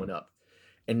beat someone up?"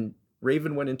 And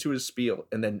Raven went into his spiel,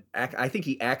 and then I think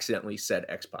he accidentally said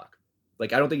X-Pac. I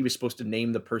don't think he was supposed to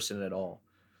name the person at all.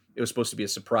 It was supposed to be a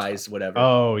surprise, whatever.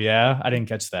 Oh yeah, I didn't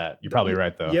catch that. You're probably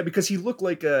right though. Yeah, because he looked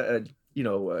like what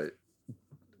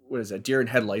is that, deer in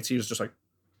headlights. He was just like,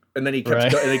 and then he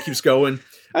kept and he keeps going.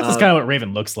 That's just kind of what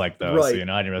Raven looks like, though. Right. So, I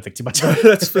didn't really think too much of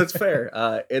it. That's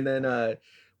fair. And then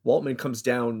Waltman comes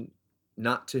down,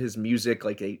 not to his music,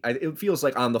 it feels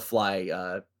like on the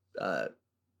fly,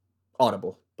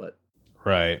 audible, but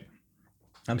right.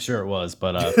 I'm sure it was,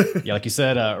 but yeah, like you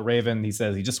said, Raven, he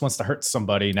says he just wants to hurt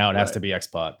somebody. Now it has to be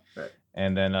X-Pac. Right.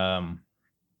 And then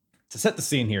to set the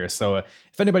scene here, so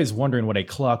if anybody's wondering what a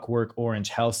Clockwork Orange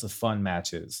House of Fun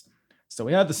match is, so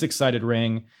we have the 6-sided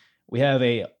ring. We have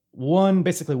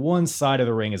basically one side of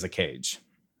the ring is a cage.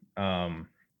 And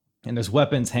there's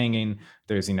weapons hanging.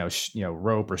 There's,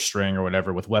 rope or string or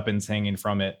whatever with weapons hanging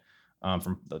from it,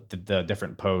 from the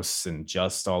different posts and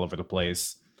just all over the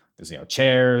place. There's,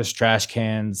 chairs, trash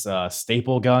cans,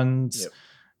 staple guns,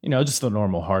 just the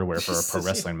normal hardware for a pro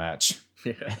wrestling match.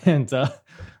 Yeah. And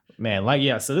man,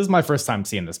 so this is my first time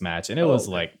seeing this match, and it was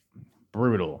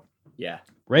brutal. Yeah.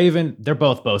 Raven, they're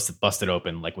both busted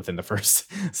open within the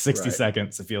first 60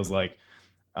 seconds. It feels like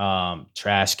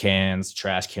trash can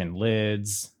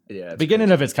lids. Yeah. The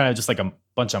beginning of it's kind of just a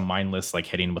bunch of mindless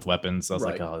hitting with weapons. So I was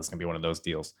like, oh, this is gonna be one of those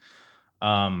deals.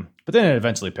 But then it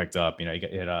eventually picked up. You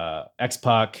get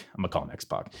X-Pac. I'm gonna call him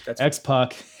X-Pac.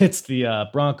 X-Pac hits the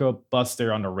Bronco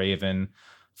Buster on the Raven,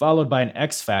 followed by an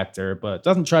X Factor, but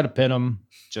doesn't try to pin him.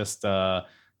 Just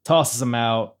tosses him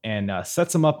out and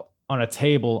sets him up on a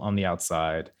table on the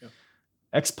outside. Yeah.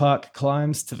 X-Pac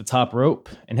climbs to the top rope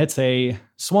and hits a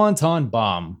swanton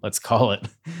bomb, let's call it.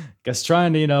 Guess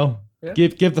trying to,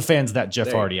 give the fans that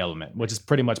Jeff Hardy element, which is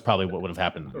pretty much probably what would have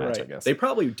happened in the match, I guess. They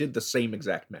probably did the same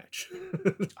exact match.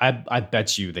 I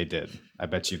bet you they did.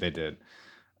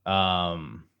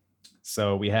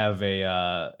 So we have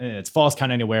it's false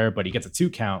count anywhere, but he gets a 2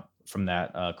 count from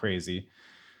that crazy.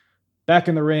 Back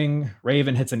in the ring,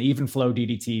 Raven hits an even flow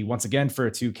DDT once again for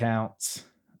a 2 count.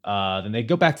 Then they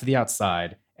go back to the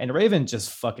outside, and Raven just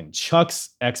fucking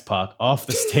chucks X-Pac off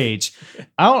the stage.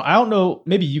 I don't know.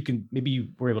 Maybe you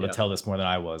were able to tell this more than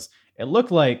I was. It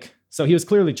looked like, so he was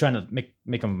clearly trying to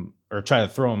make him, or try to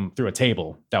throw him through a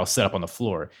table that was set up on the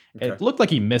floor. Okay. It looked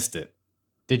like he missed it.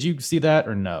 Did you see that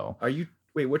or no?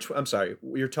 Wait, which one? I'm sorry.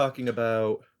 You're talking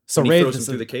about so Raven throws him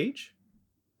through the cage?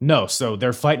 No, so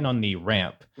they're fighting on the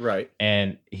ramp, right?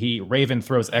 And Raven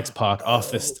throws X-Pac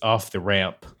off the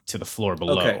ramp to the floor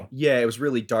below. Okay, yeah, it was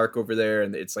really dark over there,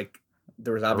 and it's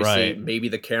there was obviously maybe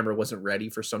the camera wasn't ready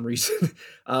for some reason.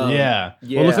 Yeah.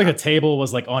 Well, it looked like a table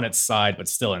was on its side but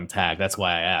still intact. That's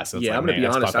why I asked. So I'm gonna be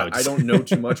honest. I don't know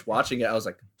too much watching it. I was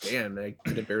like, damn, I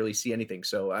could barely see anything.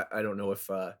 So I don't know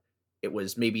if it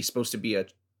was maybe supposed to be a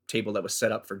table that was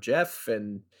set up for Jeff,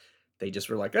 and they just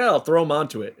were like, I'll throw him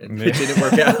onto it. And it didn't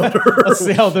work out. Let's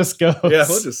see how this goes. Yeah,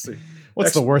 we'll just see.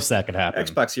 What's the worst that could happen?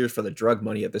 X-Pac's here for the drug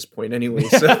money at this point anyway.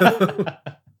 So.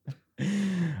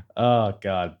 Oh,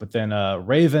 God. But then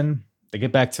Raven, they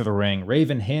get back to the ring.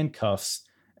 Raven handcuffs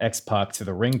X-Pac to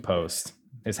the ring post.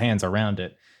 His hands around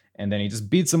it. And then he just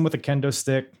beats him with a kendo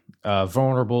stick.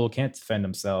 Vulnerable, can't defend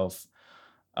himself.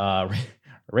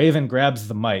 Raven grabs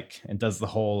the mic and does the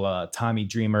whole Tommy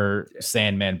Dreamer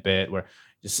Sandman bit where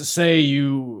just to say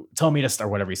you tell me to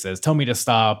start, whatever he says, tell me to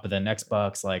stop. But then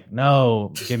X-Pac's like,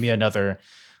 no, give me another.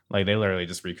 They literally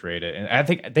just recreate it. And I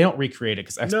think they don't recreate it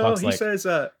because X-Pac's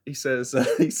he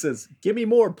says, give me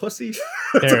more, pussy.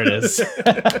 There it is.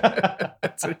 I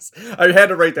had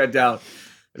to write that down.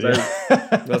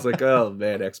 I was like, oh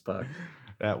man, X-Pac.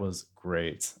 That was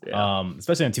great. Yeah.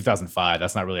 Especially in 2005.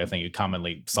 That's not really a thing you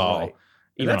commonly saw, Right.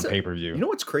 And even on that's pay-per-view. you know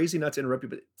what's crazy? Not to interrupt you,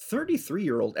 but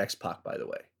 33-year-old X-Pac, by the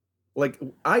way. Like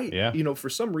Yeah. for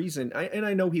some reason,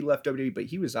 I know he left WWE, but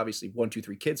he was obviously 1, 2,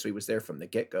 3 kids, so he was there from the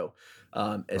get-go,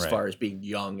 as Right. far as being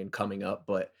young and coming up.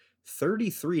 But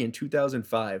 33 in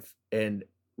 2005, and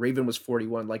Raven was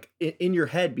 41. Like in your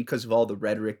head, because of all the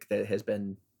rhetoric that has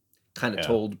been kind of Yeah.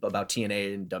 told about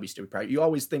TNA and WCW prior, you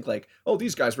always think like, oh,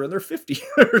 these guys were in their 50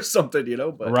 or something,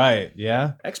 But Right.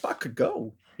 Yeah. X-Pac could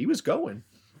go. He was going.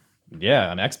 Yeah.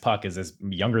 And X-Pac is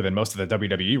younger than most of the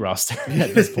WWE roster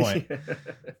at this point.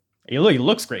 He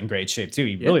looks great in great shape too.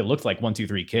 He really looked like 1, 2,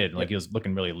 3 kid. Like he was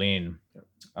looking really lean.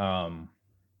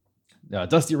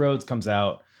 Dusty Rhodes comes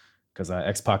out because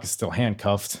X-Pac is still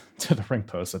handcuffed to the ring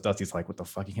post. So Dusty's like, what the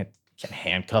fuck? You can't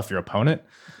handcuff your opponent?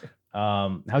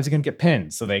 How's he gonna get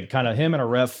pinned? So they kind of, him and a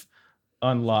ref,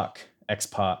 unlock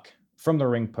X-Pac from the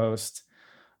ring post,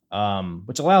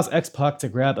 which allows X-Pac to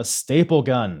grab a staple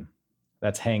gun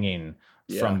that's hanging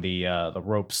from the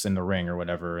ropes in the ring or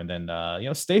whatever, and then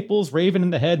staples Raven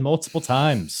in the head multiple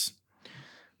times,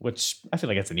 which I feel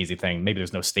like it's an easy thing. Maybe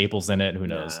there's no staples in it, who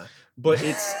knows? But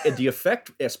it's the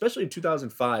effect, especially in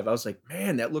 2005. I was like,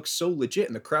 man, that looks so legit,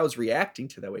 and the crowd's reacting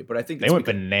to that way. But I think they went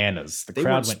bananas. The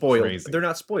crowd went spoiled. crazy. They're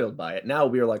not spoiled by it. Now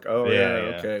we are like, oh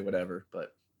yeah, okay, whatever.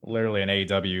 But literally in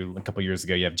AEW a couple years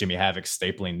ago, you have Jimmy Havoc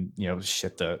stapling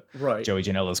shit to right. Joey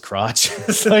Janela's crotch.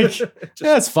 It's like,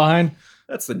 yeah, it's fine.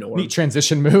 That's the norm. Neat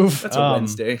transition move. That's a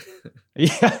Wednesday.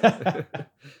 Yeah.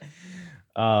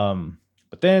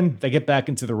 But then they get back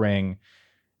into the ring,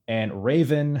 and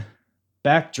Raven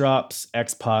backdrops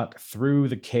X-Pac through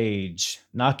the cage,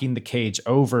 knocking the cage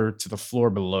over to the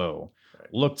floor below.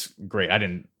 Right. Looked great. I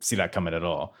didn't see that coming at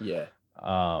all. Yeah.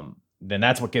 Then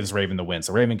that's what gives Raven the win.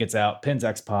 So Raven gets out, pins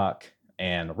X-Pac,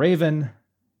 and Raven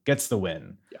gets the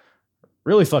win. Yeah.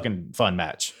 Really fucking fun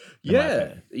match.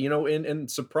 Yeah. And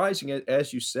surprising,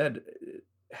 as you said,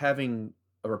 having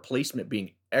a replacement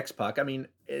being X-Pac. I mean,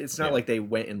 it's not like they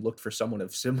went and looked for someone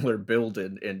of similar build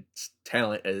and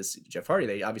talent as Jeff Hardy.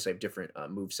 They obviously have different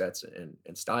move sets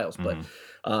and styles. But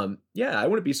I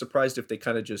wouldn't be surprised if they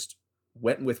kind of just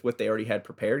went with what they already had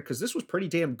prepared, because this was pretty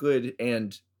damn good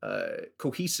and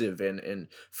cohesive and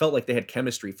felt like they had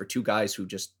chemistry for two guys who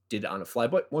just did it on a fly.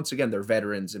 But once again, they're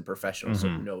veterans and professionals, so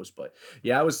who knows? But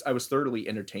yeah, I was thoroughly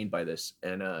entertained by this,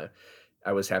 and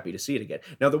I was happy to see it again.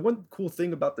 Now, the one cool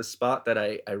thing about the spot that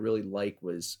I really like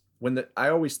was I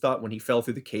always thought when he fell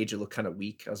through the cage, it looked kind of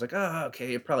weak. I was like,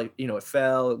 okay, it probably, it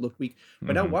fell, it looked weak.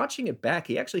 But now watching it back,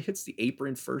 he actually hits the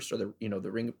apron first, or the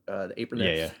ring, the apron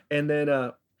there. Yeah. And then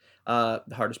the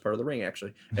hardest part of the ring,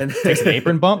 actually. And takes an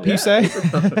apron bump, you say?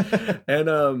 And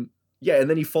and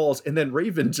then he falls, and then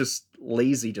Raven just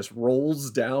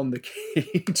rolls down the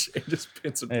cage and just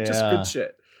pins him. Just good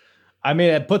shit. I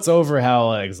mean, it puts over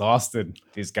how exhausted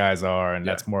these guys are, and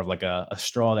that's more of like a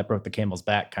straw that broke the camel's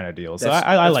back kind of deal. So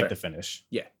I like the finish.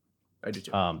 Yeah, I do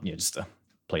too. Just to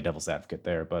play devil's advocate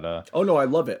there, but oh no, I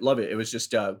love it. It was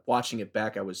just watching it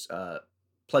back, I was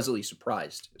pleasantly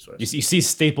surprised. You see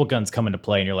staple guns come into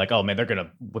play, and you're like, oh man, they're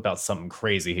gonna whip out something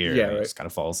crazy here. Yeah, and right. It just kind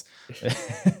of falls.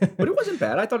 But it wasn't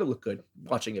bad. I thought it looked good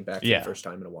watching it back for the first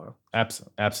time in a while.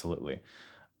 Absolutely.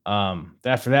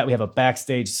 After that, we have a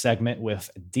backstage segment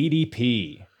with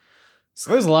DDP.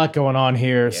 So there's a lot going on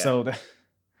here. Yeah. So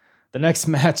the next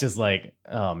match is like,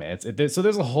 oh man, so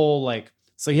there's a whole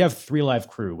so you have 3 Live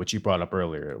Crew, which you brought up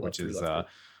earlier, which is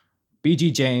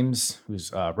BG James,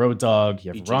 who's Road Dogg.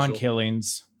 You have Ron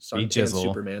Killings, B Jizzle,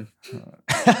 Superman.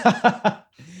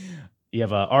 You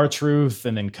have R-Truth,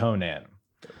 and then Conan.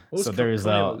 So there's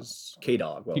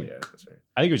K-Dog. Well, yeah, that's right.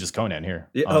 I think it was just Conan here.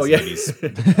 Yeah, oh yeah,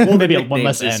 well, maybe one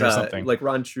less N or something. Like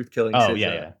Ron Truth Killings. Oh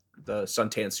yeah. The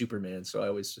suntan Superman. So I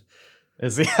always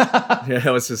is he? Yeah,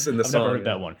 I was just in the song. Never heard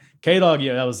that one. K-Dog,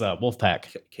 that was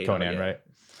Wolfpack Conan, right?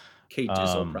 K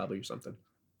Jizzle probably or something.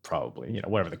 Probably,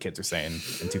 whatever the kids are saying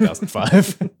in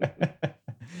 2005.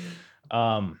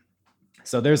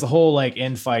 So there's a whole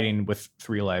infighting with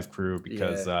 3 Live Crew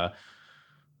because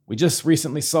we just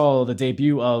recently saw the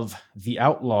debut of the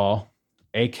Outlaw,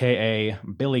 aka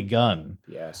Billy Gunn.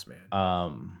 Yes,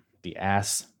 man. The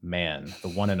ass man, the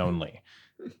one and only.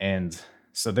 And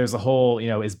so there's a whole,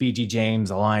 is BG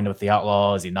James aligned with the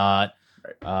Outlaw? Is he not?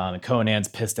 Right. And Conan's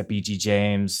pissed at BG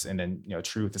James, and then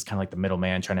Truth is kind of like the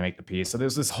middleman trying to make the peace. So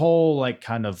there's this whole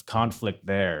kind of conflict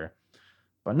there,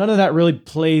 but none of that really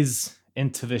plays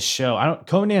into this show.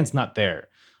 Conan's not there.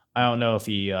 I don't know if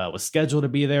he was scheduled to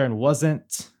be there and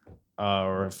wasn't,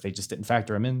 or if they just didn't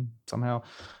factor him in somehow.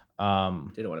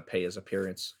 Didn't want to pay his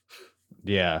appearance.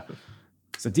 Yeah.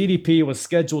 So DDP was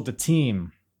scheduled to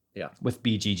team Yeah. with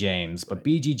BG James, but Right.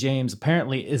 BG James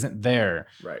apparently isn't there.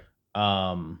 Right.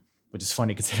 Which is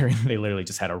funny considering they literally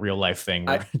just had a real life thing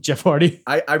where Jeff Hardy.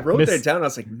 I wrote that down. I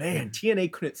was like, man,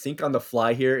 TNA couldn't think on the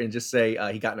fly here and just say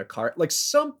he got in a car, like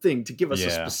something to give us a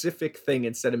specific thing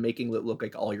instead of making it look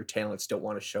like all your talents don't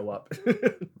want to show up.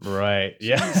 Right.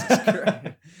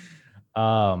 Yeah.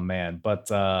 Oh man. But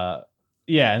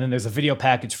yeah, and then there's a video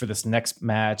package for this next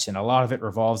match, and a lot of it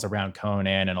revolves around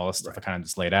Conan and all this stuff I kind of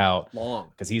just laid out. Long.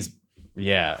 Because he's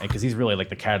really like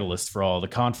the catalyst for all the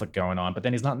conflict going on, but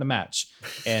then he's not in the match.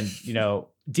 And, you know,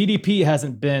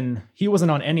 DDP he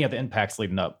wasn't on any of the impacts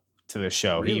leading up to this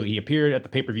show. Really? He appeared at the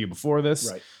pay-per-view before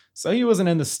this. Right. So he wasn't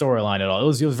in the storyline at all. It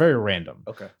was very random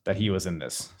Okay. that he was in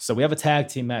this. So we have a tag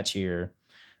team match here.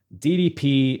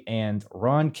 DDP and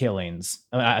Ron Killings.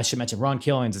 I should mention Ron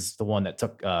Killings is the one that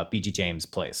took BG James'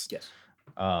 place. Yes.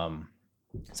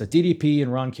 So DDP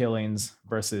and Ron Killings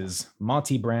versus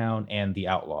Monty Brown and the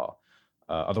Outlaw,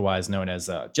 otherwise known as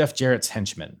Jeff Jarrett's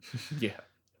henchman. Yeah.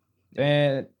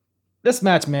 And this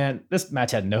match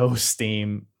had no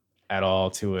steam at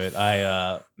all to it.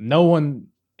 No one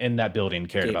in that building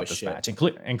cared Gave about a this shit. match,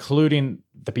 including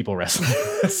the people wrestling.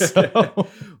 So,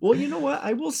 Well, you know what?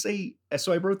 I will say,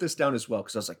 so I wrote this down as well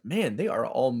because I was like, man, they are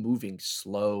all moving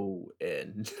slow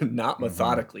and not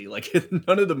methodically. Like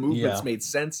none of the movements made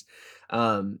sense.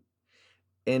 And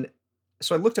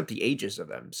so I looked up the ages of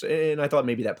them, and I thought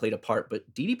maybe that played a part.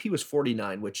 But DDP was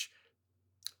 49, which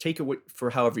take it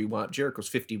for however you want. Jericho's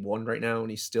 51 right now,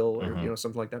 and he's still, or, you know,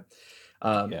 something like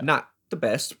that. Not the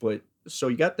best, but so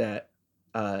you got that.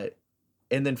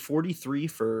 And then 43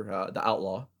 for the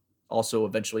Outlaw, also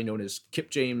eventually known as Kip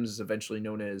James, eventually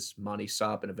known as Monty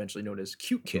Sop, and eventually known as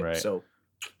Cute Kip. Right. So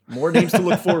more names to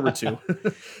look forward to.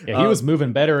 yeah, he was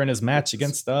moving better in his match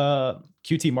against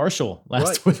QT Marshall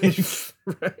last week.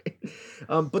 Right.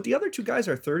 But the other two guys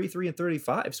are 33 and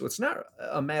 35, so it's not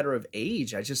a matter of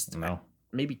age. I just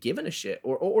maybe giving a shit,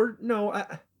 or no,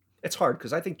 it's hard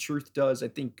because I think Truth does. I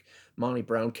think Monty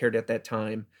Brown cared at that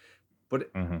time. But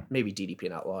maybe DDP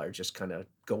and Outlaw are just kind of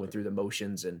going through the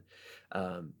motions and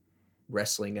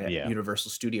wrestling at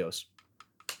Universal Studios.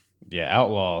 Yeah,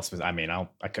 Outlaw. I mean,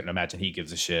 I couldn't imagine he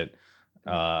gives a shit.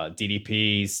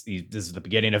 DDP, this is the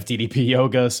beginning of DDP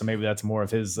yoga, so maybe that's more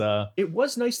of his. It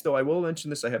was nice, though. I will mention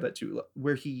this. I have that too,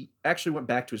 where he actually went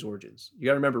back to his origins. You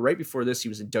got to remember, right before this, he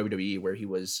was in WWE, where he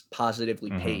was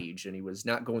positively Paige, and he was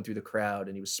not going through the crowd,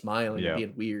 and he was smiling and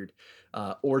being weird,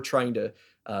 or trying to.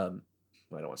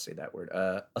 I don't want to say that word.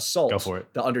 Assault. Go for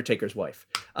it. The Undertaker's wife.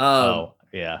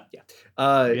 Yeah.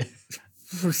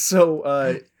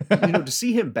 So, to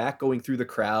see him back going through the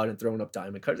crowd and throwing up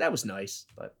diamond cutters, that was nice.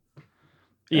 But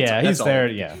he's there.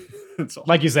 Yeah.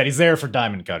 Like you said, he's there for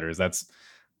diamond cutters.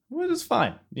 Which is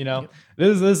fine. You know,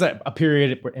 this is a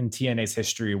period in TNA's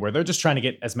history where they're just trying to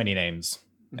get as many names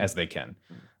as they can.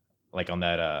 Like on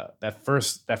that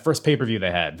first pay-per-view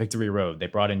they had, Victory Road, they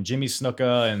brought in Jimmy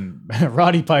Snuka and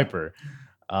Roddy Piper.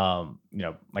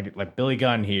 Like Billy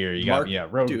Gunn here. You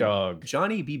got Road Dogg.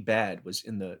 Johnny B. Bad was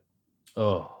in the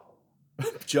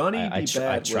Johnny B.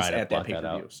 Bad was at that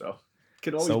pay-per-view. So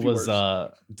could always be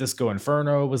worse. Disco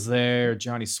Inferno was there,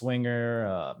 Johnny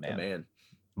Swinger, man.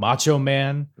 Macho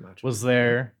Man was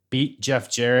there, beat Jeff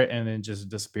Jarrett and then just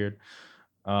disappeared.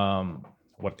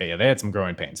 They had some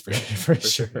growing pains for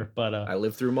sure. But I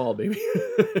lived through them all, baby.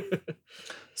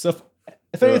 So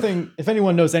if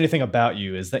anyone knows anything about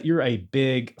you, is that you're a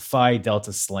big Phi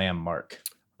Delta Slam mark.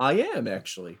 I am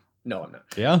actually. No, I'm not.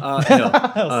 Yeah. No.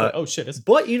 Like, oh shit!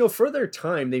 But for their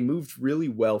time, they moved really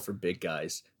well for big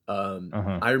guys.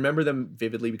 I remember them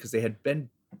vividly because they had been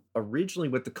originally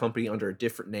with the company under a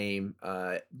different name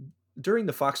during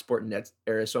the Fox Sport Net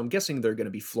era. So I'm guessing they're going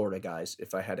to be Florida guys,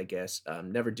 if I had to guess.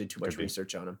 Never did too much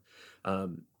research on them.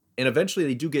 And eventually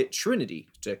they do get Trinity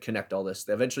to connect all this.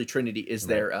 Eventually Trinity is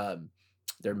their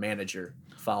manager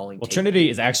following. Well, Trinity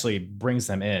is actually brings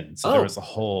them in. So there was a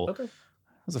whole. Okay.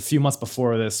 It was a few months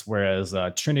before this, whereas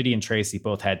Trinity and Tracy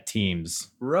both had teams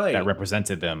that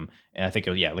represented them, and I think,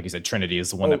 like you said, Trinity is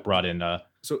the one that brought in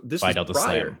so this Phi Delta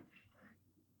Slam.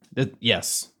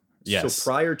 Yes. So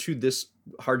prior to this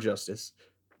Hard Justice,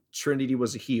 Trinity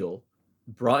was a heel,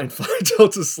 brought in Phi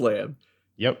Delta Slam.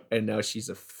 Yep. And now she's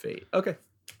a face. Okay.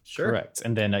 Sure. Correct.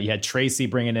 And then you had Tracy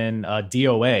bringing in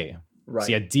DOA. Right. So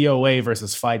you had DOA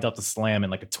versus Phi Delta Slam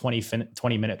in like a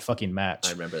 20-minute fucking match.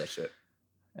 I remember that shit.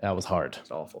 That was hard.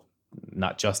 It's awful.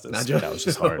 Not justice. That was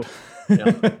just hard.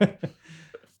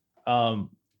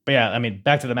 But yeah, I mean,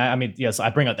 back to the match. I mean, I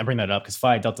bring that up because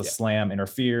Phi Delta Slam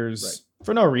interferes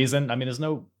for no reason. I mean,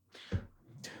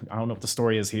 I don't know what the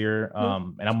story is here.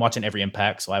 And I'm watching every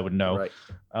Impact, so I would know. Right.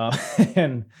 Uh,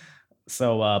 and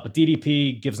so, but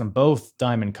DDP gives them both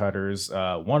diamond cutters.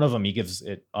 One of them, he gives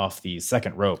it off the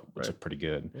second rope, which is pretty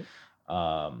good.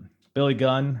 Billy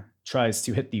Gunn tries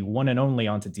to hit the one and only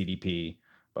onto DDP,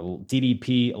 but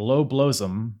DDP low blows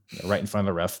him right in front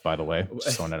of the ref, by the way.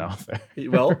 Just throwing it out there.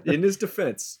 Well, in his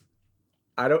defense,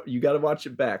 you got to watch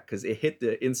it back because it hit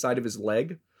the inside of his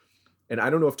leg. And I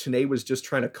don't know if TNA was just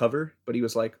trying to cover, but he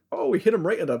was like, oh, we hit him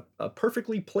right at a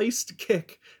perfectly placed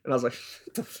kick. And I was like,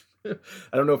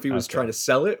 I don't know if he was trying to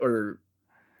sell it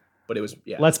but it was,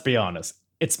 yeah. Let's be honest.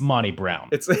 It's Monty Brown.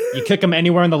 You kick him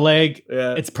anywhere in the leg,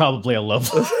 it's probably a low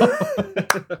blow.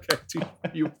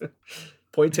 Okay,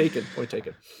 point taken.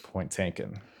 Point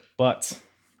taken. But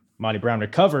Monty Brown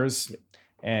recovers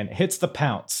and hits the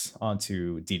pounce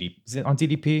onto DDP. Is it on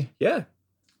DDP? Yeah.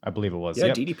 I believe it was. Yeah,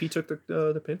 yep. DDP took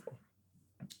the pinfall.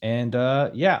 And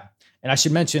and I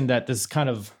should mention that this is kind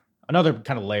of another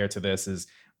kind of layer to this is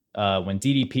when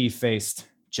DDP faced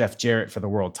Jeff Jarrett for the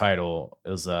world title. It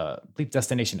was I believe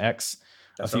Destination X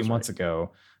a few months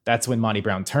ago. That's when Monty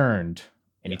Brown turned,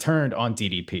 and he turned on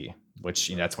DDP, which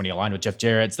that's when he aligned with Jeff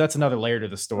Jarrett. So that's another layer to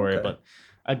the story. Okay. But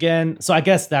again, so I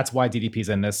guess that's why DDP's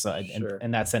in this.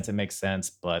 In that sense, it makes sense,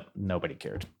 but nobody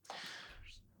cared.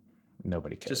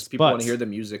 Nobody cares. Just people want to hear the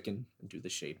music and do the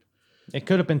shape. It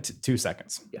could have been 2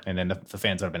 seconds, and then the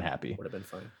fans would have been happy. Would have been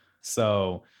fine.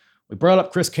 So we brought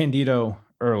up Chris Candido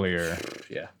earlier.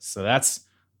 Yeah. So that's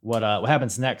what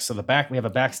happens next. So we have a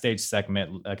backstage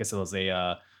segment. I guess it was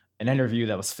an interview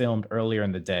that was filmed earlier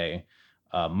in the day.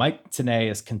 Mike Tenay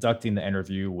is conducting the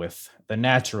interview with the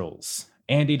Naturals,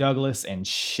 Andy Douglas and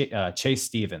Chase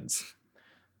Stevens.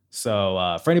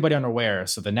 So for anybody unaware,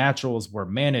 so the Naturals were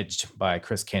managed by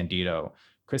Chris Candido.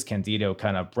 Chris Candido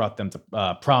kind of brought them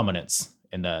to prominence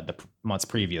in the months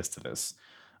previous to this.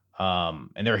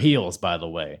 And they're heels, by the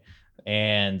way.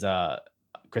 And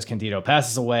Chris Candido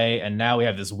passes away, and now we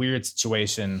have this weird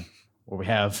situation where we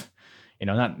have,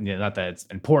 not that it's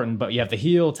important, but you have the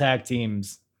heel tag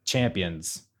teams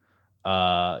champions.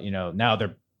 Now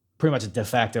they're pretty much de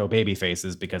facto baby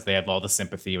faces because they have all the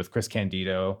sympathy with Chris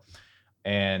Candido.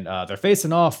 And they're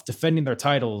facing off, defending their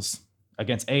titles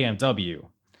against AMW,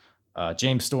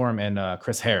 James Storm and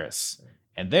Chris Harris.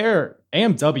 And they're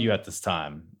AMW at this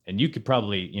time, and you could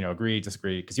probably, agree,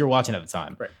 disagree, because you're watching at the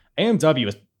time. Right. AMW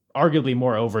is arguably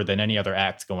more over than any other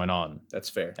act going on. That's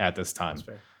fair. At this time.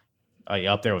 That's fair.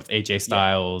 Up there with AJ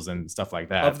Styles and stuff like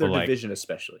that. Of their division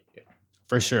especially. Yeah.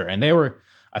 For sure. And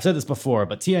I've said this before,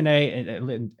 but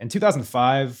TNA in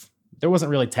 2005, there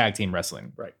wasn't really tag team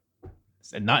wrestling. Right.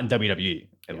 And not in WWE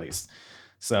at least.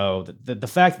 So the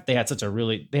fact that they had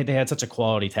such a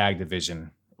quality tag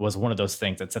division was one of those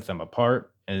things that set them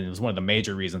apart, and it was one of the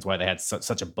major reasons why they had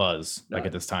such a buzz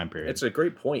at this time period. It's a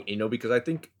great point, because I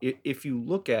think if you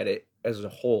look at it as a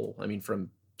whole, I mean from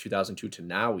 2002 to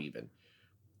now even,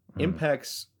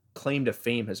 Impact's claim to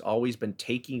fame has always been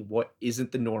taking what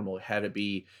isn't the normal, have it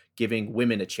be giving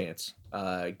women a chance,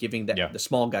 giving the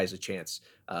small guys a chance,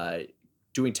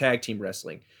 doing tag team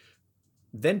wrestling.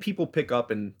 Then people pick up,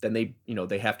 and then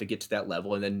they have to get to that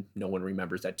level, and then no one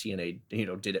remembers that TNA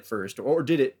did it first or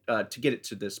did it to get it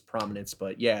to this prominence.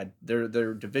 But yeah,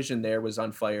 their division there was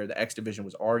on fire. The X division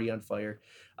was already on fire.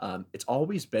 It's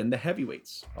always been the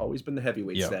heavyweights,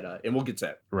 that, and we'll get to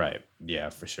that. Right. Yeah,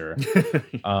 for sure.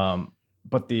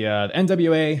 But the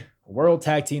NWA World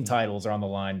Tag Team titles are on the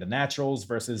line. The Naturals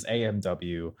versus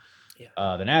AMW.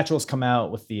 Yeah. The Naturals come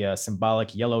out with the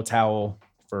symbolic yellow towel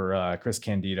for Chris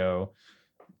Candido.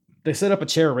 They set up a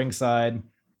chair ringside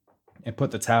and put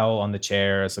the towel on the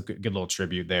chair. It's a good little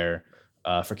tribute there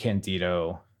for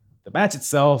Candido. The match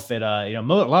itself, a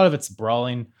lot of it's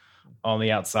brawling on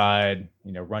the outside,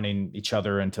 running each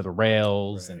other into the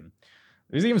rails. Right. And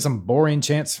there's even some boring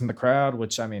chants from the crowd,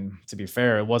 which, I mean, to be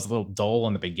fair, it was a little dull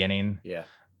in the beginning. Yeah.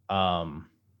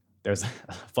 There's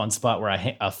a fun spot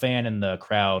where a fan in the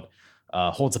crowd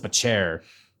holds up a chair,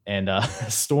 and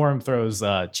Storm throws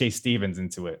Chase Stevens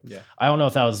into it. Yeah. I don't know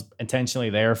if that was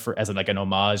intentionally there as an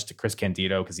homage to Chris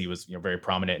Candido, because he was very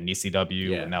prominent in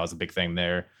ECW, and that was a big thing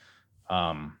there.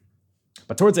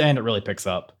 But towards the end, it really picks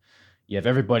up. You have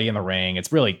everybody in the ring.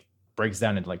 It's really breaks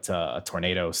down into a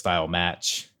tornado style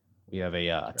match. We have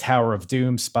a Tower of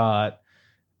Doom spot.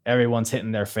 Everyone's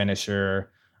hitting their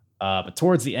finisher. But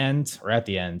towards the end, or at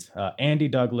the end, Andy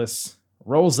Douglas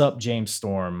rolls up James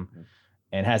Storm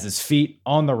and has his feet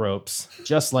on the ropes,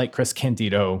 just like Chris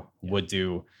Candido would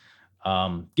do,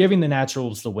 giving the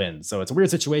Naturals the win. So it's a weird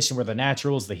situation where the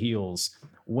Naturals, the heels,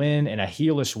 win in a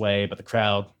heelish way, but the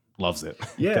crowd loves it.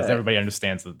 Yeah. Because everybody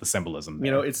understands the symbolism there.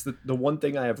 You know, it's the one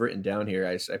thing I have written down here.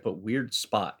 I put weird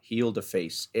spot, heel to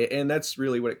face. And that's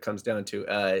really what it comes down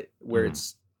to, where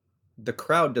it's the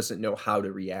crowd doesn't know how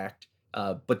to react,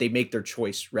 but they make their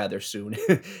choice rather soon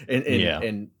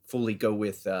and fully go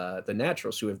with the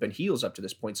Naturals, who have been heels up to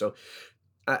this point. So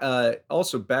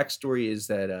also, backstory is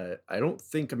that I don't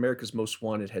think America's Most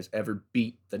Wanted has ever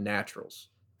beat the Naturals.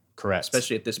 Correct.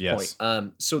 Especially at this point.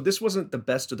 So this wasn't the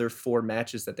best of their 4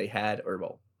 matches that they had, or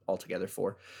well, altogether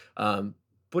 4.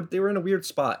 But they were in a weird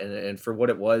spot, and for what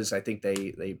it was, I think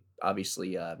they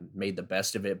obviously made the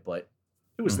best of it, but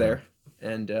it was there,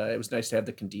 and it was nice to have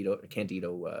the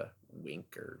Candido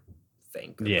wink or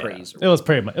thank or praise. Or it was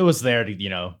pretty much, it was there to, you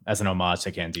know, as an homage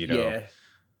to Candido. Yeah.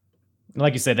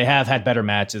 Like you said, they have had better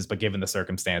matches, but given the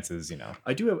circumstances, you know.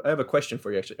 I have a question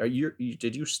for you, actually.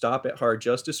 Did you stop at Hard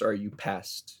Justice, or are you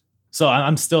past? So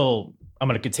I'm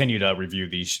going to continue to review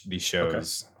these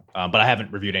shows, but I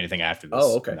haven't reviewed anything after this.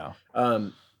 Oh, okay.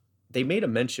 No. They made a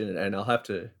mention, and I'll have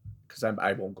to, because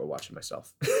I won't go watch it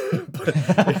myself.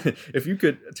 But if you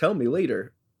could tell me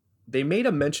later, they made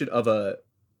a mention of a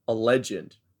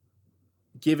legend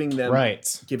giving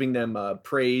them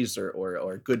praise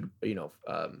or good, you know,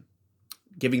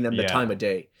 giving them the time of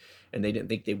day, and they didn't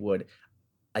think they would.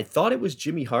 I thought it was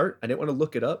Jimmy Hart. I didn't want to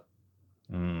look it up.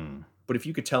 But if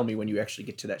you could tell me when you actually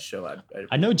get to that show,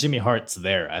 I know Jimmy Hart's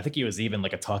there. I think he was even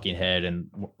like a talking head and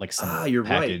like some you're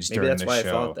package right. Maybe that's why show.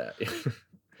 I thought that.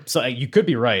 So you could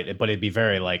be right, but it'd be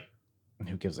very like,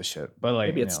 who gives a shit? But like,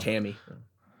 maybe it's Tammy.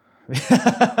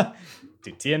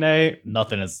 Dude, TNA,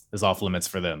 nothing is off limits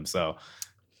for them. So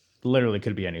literally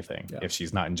could be anything if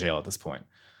she's not in jail at this point.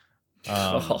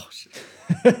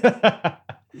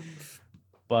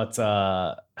 But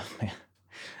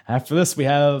after this, we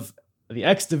have the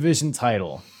X Division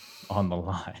title on the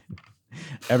line.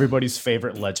 Everybody's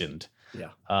favorite legend. Yeah.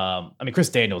 I mean, Chris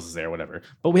Daniels is there, whatever.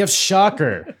 But we have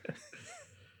Shocker.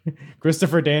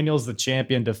 Christopher Daniels, the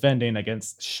champion, defending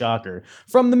against Shocker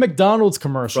from the McDonald's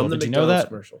commercial. Did you know that?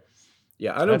 Commercial.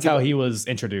 Yeah, That's how he was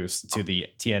introduced to the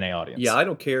TNA audience. Yeah, I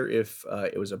don't care if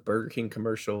it was a Burger King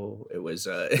commercial. It was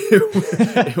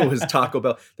it was Taco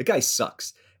Bell. The guy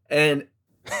sucks, and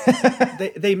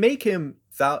they make him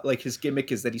like his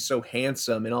gimmick is that he's so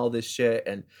handsome and all this shit.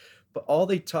 But all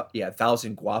they talk,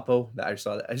 Thousand Guapo. I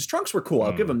saw that his trunks were cool.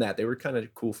 I'll give him that. They were kind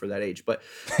of cool for that age. But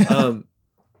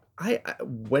I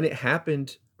when it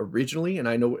happened originally, and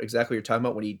I know exactly what you're talking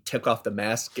about when he took off the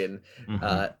mask and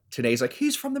Tanae's like,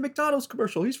 he's from the McDonald's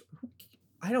commercial.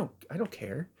 I don't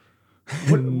care.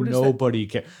 What Nobody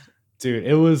cares. Dude,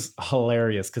 it was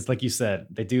hilarious because, like you said,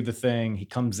 they do the thing. He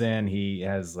comes in, he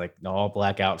has like an all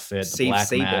black outfit, the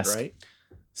black mask, right?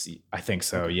 See, I think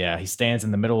so. Okay. Yeah, he stands in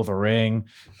the middle of a ring.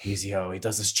 He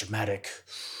does this dramatic,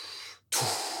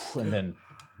 and then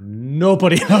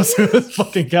nobody knows who this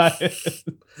fucking guy is.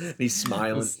 He's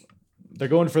smiling. They're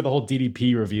going for the whole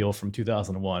DDP reveal from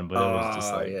 2001, but it was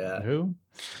just like, who?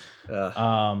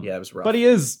 It was rough. But he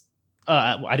is.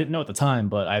 I didn't know at the time,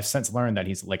 but I've since learned that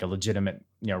he's like a legitimate,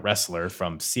 wrestler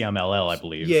from CMLL, I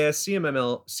believe. Yeah,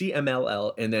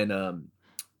 CMLL, and then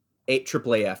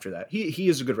AAA after that. He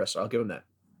is a good wrestler. I'll give him that.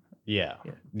 Yeah.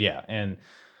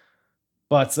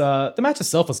 But the match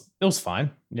itself was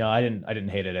fine. I didn't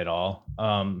hate it at all.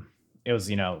 It was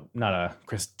not a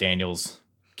Chris Daniels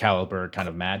caliber kind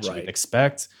of match you'd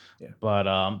expect,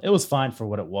 but it was fine for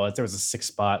what it was. There was a 6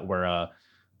 spot where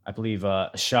I believe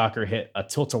Shocker hit a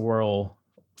tilt-a-whirl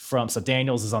so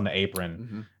Daniels is on the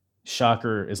apron.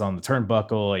 Shocker is on the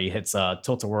turnbuckle. He hits a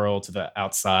tilt-a-whirl to the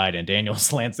outside, and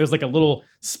Daniels lands. There's like a little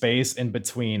space in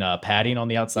between padding on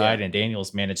the outside, and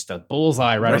Daniels managed to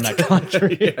bullseye right on that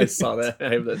concrete. I saw that. I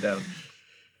have that down.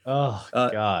 Oh,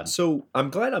 God. So I'm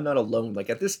glad I'm not alone.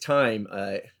 Like at this time,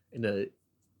 in a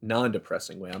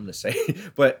non-depressing way, I'm going to say,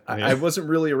 but I wasn't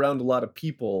really around a lot of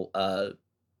people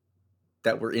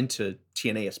that were into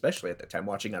TNA, especially at that time,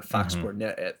 watching on Fox Sport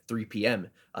Net at 3 p.m.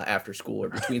 After school or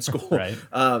between school. Right.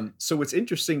 So it's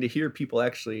interesting to hear people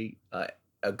actually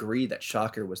agree that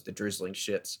Shocker was the drizzling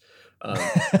shits,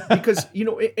 because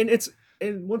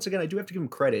and once again, I do have to give him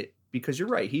credit because you're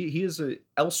right. He is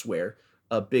elsewhere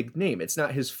a big name. It's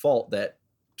not his fault that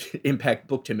Impact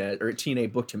booked him as, or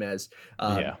TNA booked him as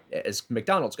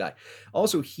McDonald's guy.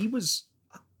 Also, he was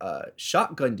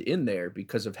shotgunned in there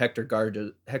because of Hector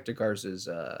Garza's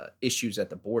issues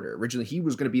at the border. Originally, he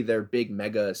was going to be their big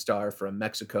mega star from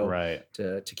Mexico,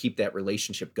 to keep that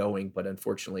relationship going. But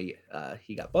unfortunately,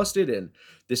 he got busted, and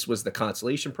this was the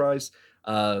consolation prize.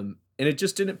 And it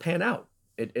just didn't pan out.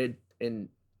 And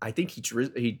I think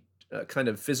he kind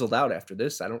of fizzled out after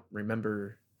this. I don't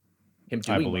remember him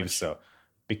doing I believe much. so.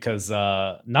 because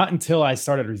not until I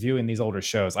started reviewing these older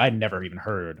shows, I'd never even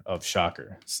heard of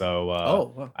Shocker. So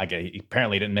Wow. I get he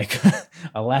apparently didn't make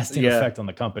a lasting Yeah. effect on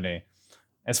the company.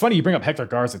 It's funny you bring up Hector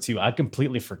Garza too. I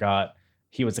completely forgot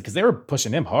he was, because they were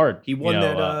pushing him hard. He won you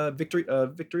know,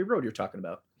 that Victory Road you're talking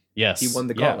about. yes, He won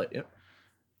the yeah. gauntlet. Yep.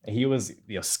 He was,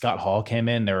 Scott Hall came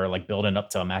in. They were like building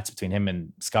up to a match between him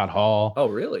and Scott Hall. Oh,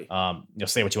 really? You'll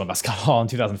say what you want about Scott Hall in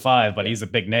 2005, but he's a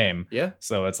big name. Yeah.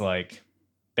 So it's like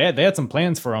they had some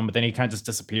plans for him, but then he kind of just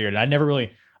disappeared. I never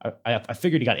really, I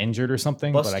figured he got injured or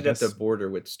something. Busted but I guess at the border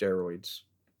with steroids.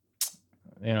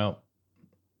 I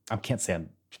can't say I'm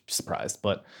surprised,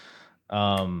 but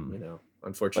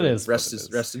Unfortunately, is what it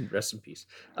is. rest in peace.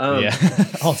 yeah, all due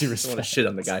I don't want to respect. shit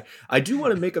on the guy. I do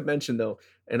want to make a mention though,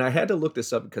 and I had to look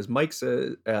this up because Mike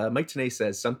Tenay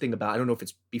says something about, I don't know if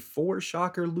it's before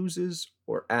Shocker loses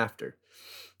or after,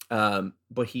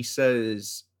 but he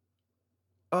says,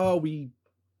 "Oh, we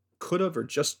could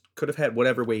have had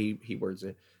whatever way he words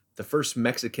it, the first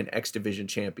Mexican X Division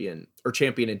champion in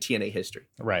TNA history."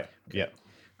 Right. Yeah.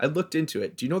 I looked into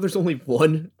it. Do you know there's only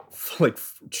one like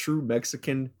true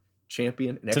Mexican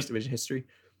champion in X Division history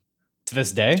To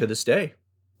this day? to this day?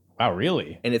 Wow,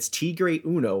 really? And it's Tigre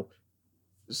Uno.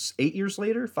 5 years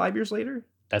later?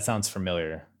 That sounds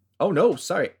familiar. Oh no,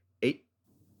 sorry. 8.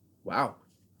 Wow.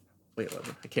 Wait,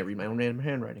 I can't read my own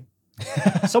handwriting.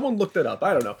 Someone looked it up.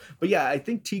 I don't know. But yeah, I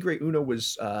think Tigre Uno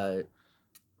was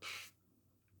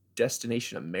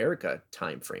Destination America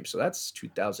time frame. So that's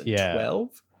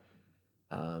 2012.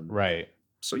 Right.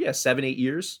 So yeah, 7-8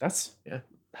 years.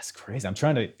 That's crazy. I'm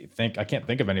trying to think. I can't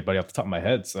think of anybody off the top of my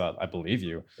head, so I believe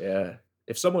you. Yeah.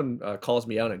 If someone calls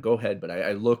me out, go ahead. But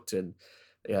I looked and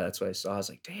yeah, that's what I saw. I was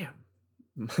like, damn.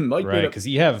 Mike Right, because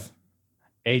you have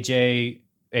AJ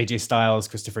Styles,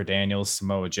 Christopher Daniels,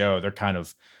 Samoa Joe. They're kind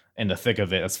of in the thick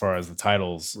of it as far as the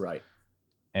titles. Right.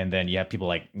 And then you have people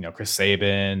like, Chris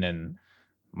Sabin and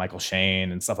Michael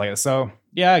Shane and stuff like that. So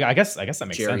yeah, I guess that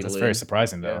makes Jerry sense. That's Lynn. very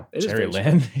surprising though. Yeah, it is Jerry very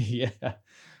Lynn. Yeah.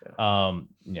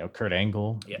 Kurt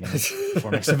Angle. Yeah.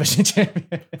 Former X Division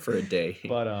champion. For a day.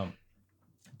 But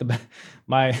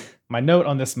my note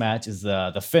on this match is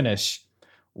the finish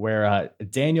where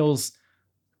Daniels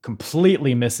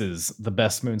completely misses the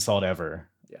best moonsault ever.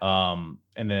 Yeah.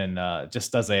 And then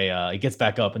just does he gets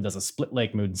back up and does a split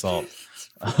leg moonsault.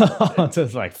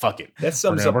 Just like, fuck it. That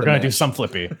sums up We're the gonna do match. some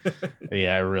flippy.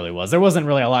 Yeah, it really was. There wasn't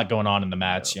really a lot going on in the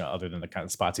match, other than the kind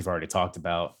of spots you've already talked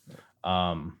about.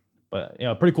 But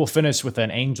pretty cool finish with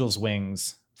an angel's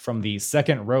wings from the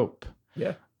second rope.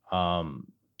 Yeah.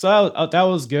 So that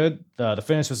was good. The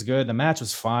finish was good. The match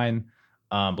was fine.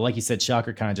 But like you said,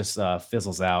 Shocker kind of just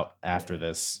fizzles out after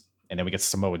this, and then we get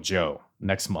Samoa Joe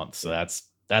next month. So that's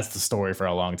the story for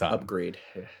a long time. Upgrade.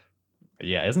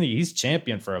 Yeah, isn't he? He's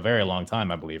champion for a very long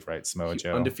time, I believe, right? Samoa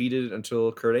Joe. Undefeated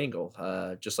until Kurt Angle,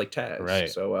 just like Taz. Right.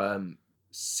 So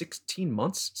 16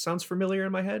 months sounds familiar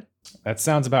in my head. That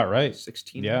sounds about right.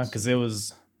 16 Yeah, months. because it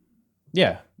was.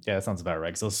 Yeah, that sounds about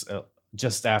right. Because it was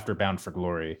just after Bound for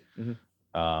Glory,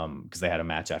 because they had a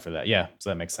match after that. Yeah,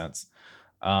 so that makes sense.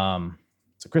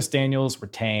 So Chris Daniels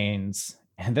retains,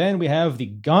 and then we have the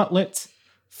Gauntlet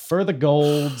for the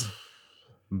Gold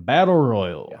Battle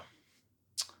Royal. Yeah.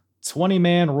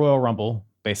 20-man Royal Rumble,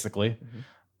 basically.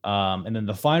 And then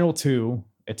the final two,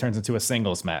 it turns into a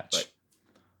singles match.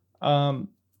 Right.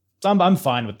 So I'm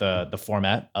fine with the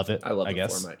format of it. I love the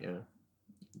guess. format, yeah.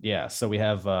 Yeah, so we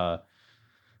have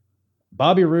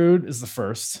Bobby Roode is the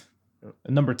first. Yep.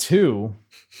 And number 2,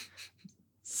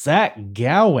 Zach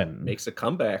Gowen. Makes a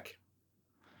comeback.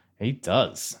 He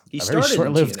does. He a very started in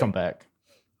short-lived TNA. comeback.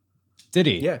 Did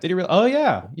he? Yeah. Did he really? Oh,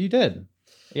 yeah, you did.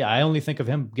 Yeah, I only think of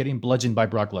him getting bludgeoned by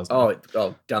Brock Lesnar.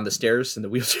 Oh, down the stairs in the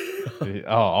wheelchair.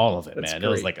 Oh, all of it, That's man. It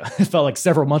was great. like it felt like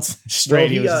several months straight. Well,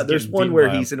 he was just there's getting one beaten where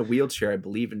by him. he's in a wheelchair, I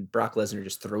believe, and Brock Lesnar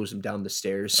just throws him down the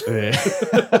stairs. Yeah.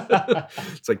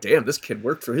 It's like, damn, this kid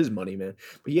worked for his money, man.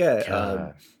 But yeah,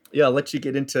 God. I'll let you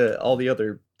get into all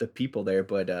the people there,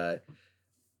 but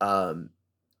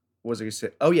what was I gonna say?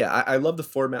 Oh yeah, I love the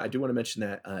format. I do want to mention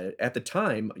that at the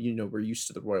time, we're used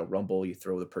to the Royal Rumble. You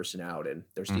throw the person out, and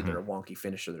there's either a wonky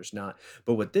finish or there's not.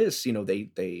 But with this,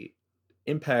 they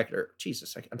Impact, or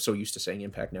Jesus, I'm so used to saying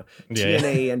Impact now. Yeah.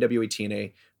 TNA,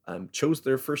 NWA, TNA chose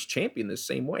their first champion the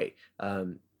same way,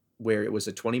 where it was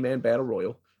a 20-man battle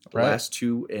royal. The Right. last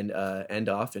two and end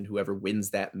off, and whoever wins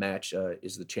that match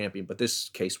is the champion. But this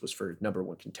case was for number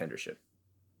 1 contendership.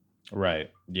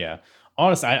 Right. Yeah.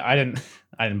 Honestly, I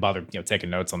didn't bother taking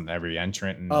notes on every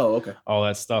entrant and Oh, okay. all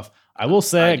that stuff. I will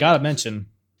say I gotta mention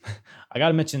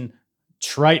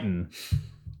Triton.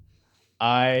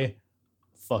 I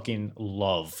fucking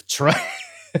love Triton.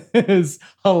 his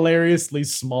hilariously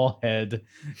small head,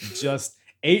 just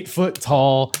 8 foot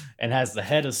tall, and has the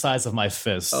head the size of my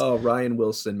fist. Oh, Ryan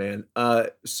Wilson, man.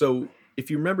 So if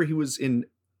you remember, he was in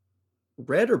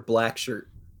red or black shirt,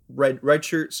 red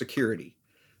shirt security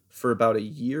for about a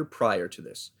year prior to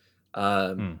this.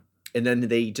 And then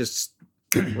they just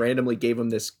randomly gave him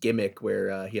this gimmick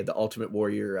where he had the Ultimate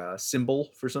Warrior symbol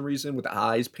for some reason with the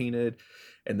eyes painted.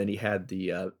 And then he had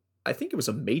the, I think it was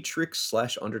a Matrix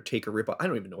 / Undertaker rip. I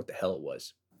don't even know what the hell it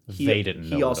was. They didn't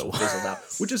know. He also fizzled out,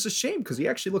 which is a shame because he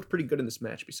actually looked pretty good in this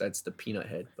match besides the peanut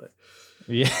head. But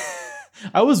yeah,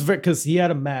 I was because he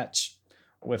had a match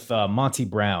with Monty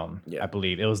Brown, I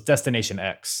believe. It was Destination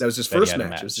X. That was his first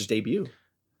match. It was his debut.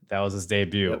 That was his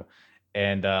debut. Yep.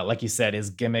 And like you said,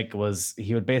 his gimmick was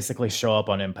he would basically show up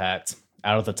on Impact,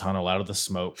 out of the tunnel, out of the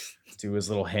smoke, do his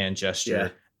little hand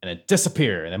gesture, and then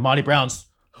disappear. And then Monty Brown's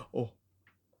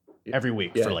every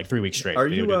week for like 3 weeks straight. They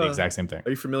would do the exact same thing. Are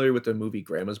you familiar with the movie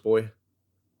Grandma's Boy?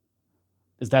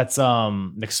 That's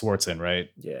Nick Swartzen, right?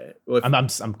 Yeah. Well, I'm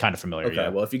kind of familiar. Okay. Yeah.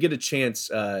 Well, if you get a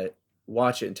chance,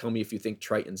 watch it and tell me if you think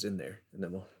Triton's in there, and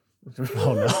then we'll.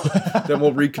 Oh no! Then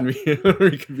we'll reconvene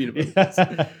about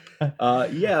this.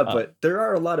 But there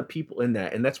are a lot of people in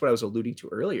that, and that's what I was alluding to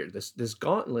earlier. This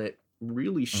gauntlet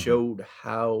really showed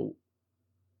how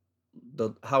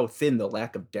thin the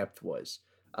lack of depth was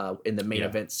in the main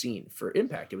event scene for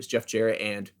Impact. It was Jeff Jarrett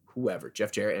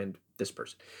and this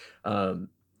person,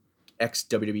 ex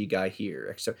WWE guy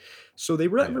here. So they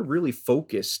were never really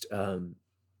focused.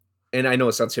 And I know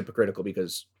it sounds hypocritical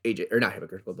because not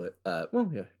hypocritical, but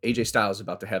AJ Styles is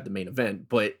about to have the main event,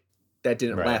 but that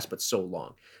didn't last but so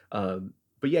long.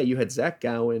 But yeah, you had Zach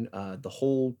Gowen, the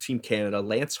whole Team Canada,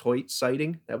 Lance Hoyt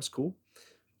sighting. That was cool.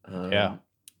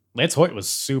 Lance Hoyt was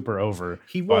super over.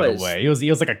 He by was. the way. He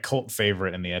was like a cult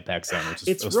favorite in the Impact Zone,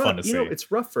 which was rough. fun to see.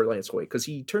 It's rough for Lance Hoyt because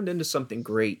he turned into something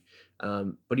great.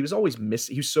 But he was always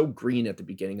missing. He was so green at the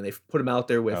beginning, and they put him out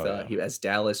there with he has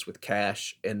Dallas with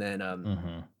Cash, and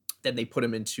then then they put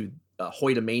him into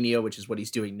Hoytomania, which is what he's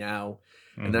doing now.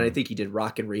 And then I think he did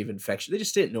Rock and Rave Infection. They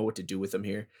just didn't know what to do with him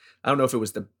here. I don't know if it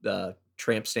was the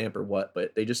tramp stamp or what,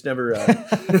 but they just never.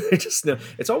 They just know.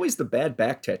 It's always the bad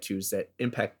back tattoos that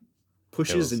Impact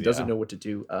pushes and doesn't know what to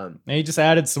do. And he just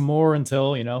added some more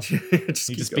until he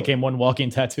just became one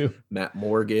walking tattoo. Matt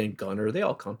Morgan, Gunner, they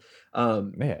all come.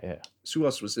 So who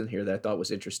else was in here that I thought was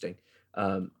interesting?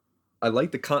 I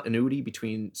like the continuity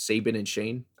between Sabin and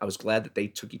Shane. I was glad that they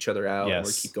took each other out and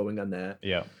we're keep going on that.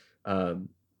 Yeah. A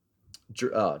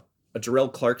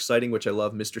Jarrell Clark sighting, which I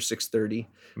love, Mr. 630.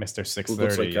 Mr. 630. Who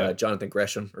looks like Jonathan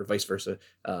Gresham or vice versa.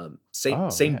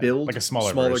 Same build. Like a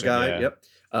smaller version, guy. Yep.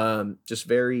 Just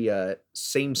very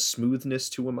same smoothness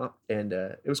to him. And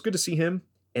it was good to see him.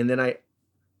 And then I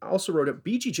also wrote up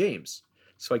BG James.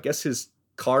 So I guess his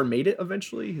car made it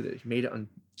eventually. He made it on...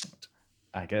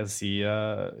 I guess he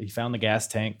found the gas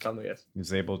tank. Found the gas. He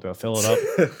was able to fill it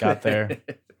up, got there,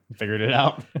 figured it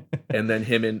out. And then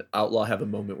him and Outlaw have a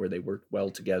moment where they work well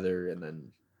together. And then...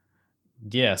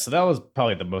 Yeah, so that was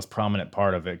probably the most prominent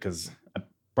part of it because I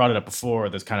brought it up before.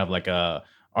 There's kind of like a,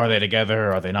 are they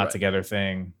together? Are they not together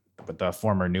thing with the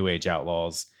former New Age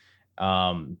Outlaws.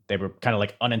 They were kind of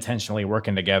like unintentionally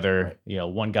working together. Right. You know,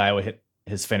 one guy would hit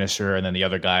his finisher and then the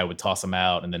other guy would toss him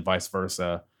out and then vice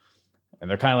versa. And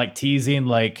they're kind of like teasing,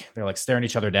 like they're like staring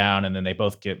each other down, and then they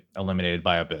both get eliminated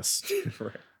by Abyss.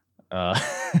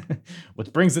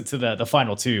 Which brings it to the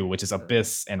final two, which is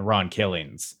Abyss and Ron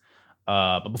Killings.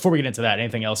 But before we get into that,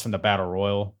 anything else from the Battle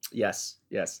Royal? Yes.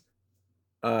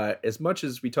 As much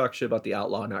as we talk shit about the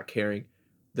Outlaw not caring,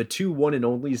 the 2 one and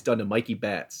onlys done to Mikey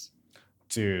Batts.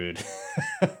 Dude.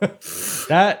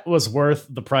 That was worth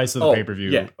the price of the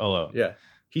pay-per-view alone. Yeah.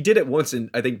 He did it once, and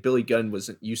I think Billy Gunn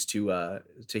wasn't used to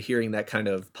hearing that kind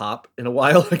of pop in a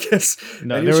while, I guess.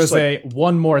 No, there was a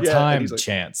one more time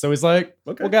chance. So he's like,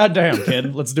 okay. Well, goddamn,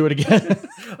 kid, let's do it again.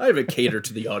 I haven't catered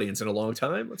to the audience in a long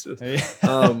time. Let's do this.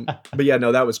 But yeah,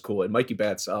 no, that was cool. And Mikey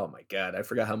Batts, oh my God, I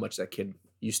forgot how much that kid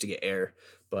used to get air.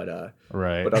 But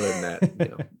But other than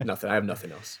that, nothing. I have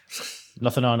nothing else.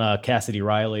 Nothing on Cassidy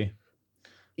Riley.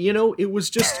 It was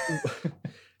just,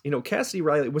 Cassidy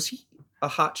Riley, was he a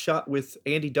hot shot with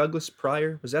Andy Douglas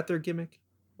prior? Was that their gimmick?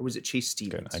 Or was it Chase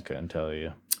Stevens? I couldn't tell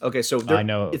you. Okay, so I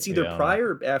know it's either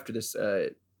prior or after this.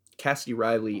 Cassidy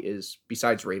Riley is,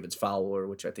 besides Raven's Fowler,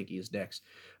 which I think he is next,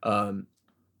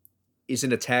 is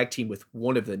in a tag team with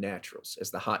one of the Naturals as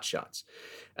the Hot Shots.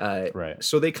 Right.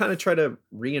 So they kind of try to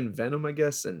reinvent him, I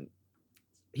guess, and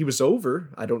he was over.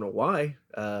 I don't know why.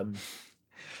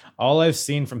 All I've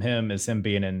seen from him is him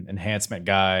being an enhancement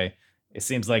guy. It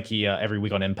seems like he every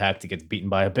week on Impact he gets beaten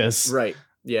by Abyss. Right.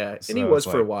 Yeah, and he So was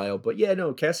it's for a like, while, but yeah,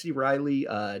 no, Cassidy Riley,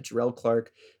 Jarrell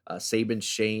Clark, Saban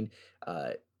Shane,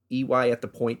 uh, EY at the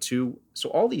point too. So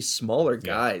all these smaller yeah,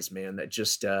 guys, man, that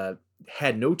just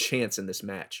had no chance in this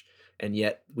match, and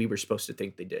yet we were supposed to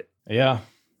think they did. yeah.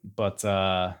 But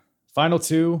final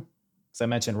two, as I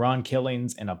mentioned, Ron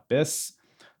Killings and Abyss.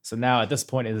 So now at this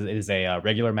point, it is a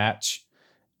regular match.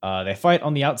 They fight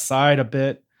on the outside a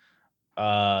bit.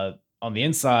 On the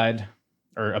inside,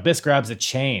 or Abyss grabs a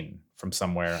chain from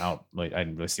somewhere. I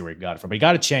didn't really see where he got it from, but he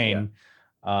got a chain.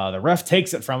 The ref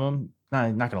takes it from him. Nah,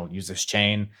 not going to use this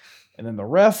chain. And then the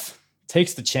ref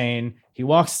takes the chain. He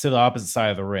walks to the opposite side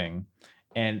of the ring,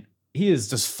 and he is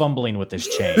just fumbling with this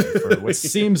chain for what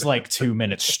seems like 2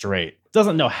 minutes straight.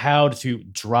 Doesn't know how to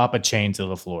drop a chain to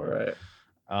the floor. Right.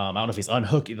 I don't know if he's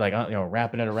unhooking, like,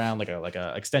 wrapping it around like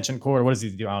a extension cord. What does he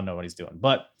do? I don't know what he's doing.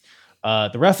 But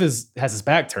the ref has his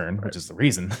back turned, which is the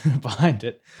reason behind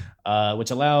it,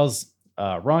 which allows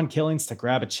Ron Killings to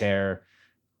grab a chair,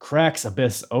 cracks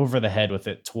Abyss over the head with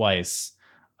it twice.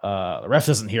 The ref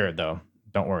doesn't hear it though.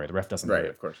 Don't worry, the ref doesn't hear it.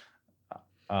 Of course.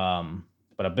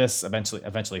 But Abyss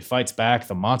eventually fights back,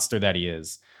 the monster that he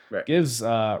is. Right. Gives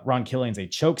Ron Killings a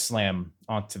choke slam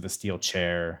onto the steel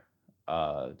chair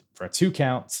for a 2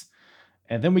 count.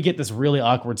 And then we get this really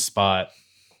awkward spot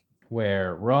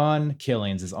where Ron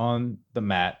Killings is on the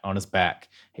mat on his back.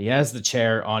 He has the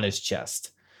chair on his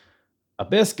chest.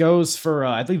 Abyss goes for,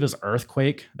 I believe it was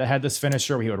Earthquake that had this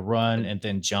finisher where he would run and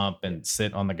then jump and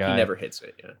sit on the guy. He never hits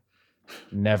it. Yeah.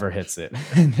 Never hits it.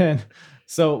 And then,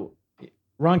 so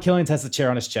Ron Killings has the chair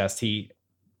on his chest. He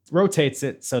rotates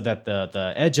it so that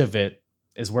the edge of it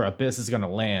is where Abyss is going to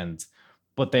land.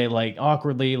 But they like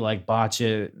awkwardly like botch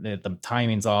it. The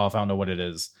timing's off. I don't know what it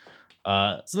is.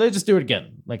 So they just do it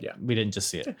again. Like we didn't just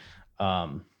see it.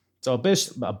 So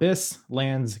Abyss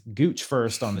lands Gooch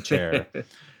first on the chair.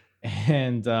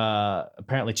 And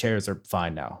apparently chairs are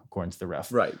fine now, according to the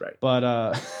ref. Right.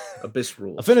 But Abyss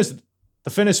rules. The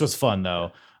finish was fun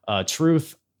though.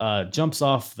 Truth jumps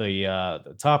off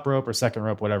the top rope or second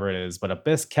rope, whatever it is, but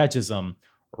Abyss catches him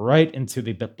right into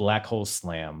the black hole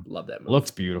slam. Love that move.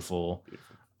 Looks beautiful.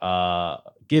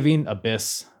 Giving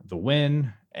Abyss the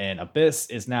win, and Abyss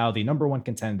is now the number 1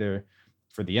 contender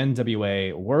for the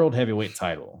NWA World Heavyweight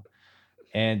title.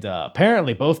 And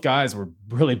apparently both guys were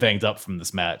really banged up from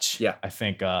this match. Yeah. I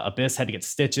think Abyss had to get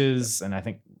stitches, and I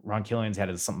think Ron Killings had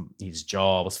his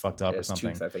jaw was fucked up or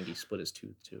something. Tooth, I think he split his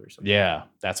tooth too or something. Yeah,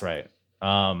 that's right.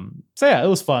 So yeah, it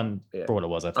was fun for what it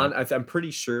was, I think. I'm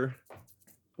pretty sure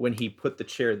when he put the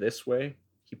chair this way,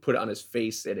 he put it on his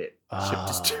face and it chipped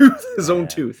his tooth, his own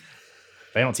tooth.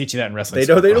 They don't teach you that in wrestling.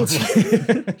 They don't.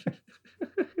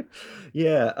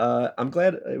 Yeah, I'm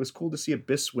glad it was cool to see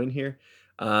Abyss win here.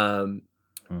 Because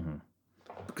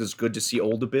it's good to see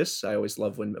old Abyss. I always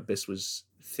love when Abyss was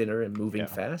thinner and moving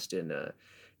fast and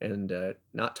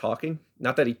not talking.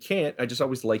 Not that he can't. I just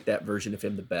always liked that version of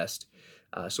him the best.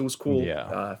 So it was cool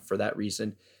for that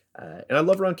reason. And I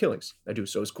love Ron Killings. I do.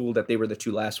 So it's cool that they were the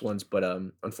 2 last ones. But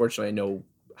unfortunately, I know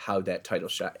how that title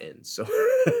shot ends. So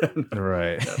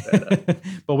right.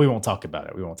 But we won't talk about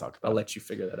it. I'll let you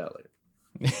figure that out later.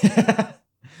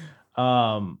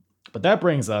 But that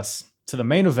brings us to the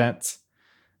main event.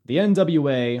 The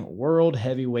NWA World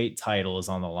Heavyweight title is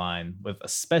on the line with a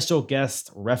special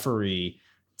guest referee,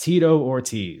 Tito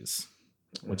Ortiz,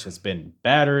 which has been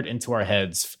battered into our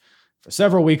heads for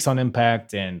several weeks on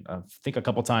Impact and I think a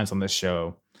couple times on this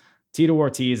show. Tito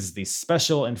Ortiz is the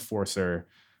special enforcer.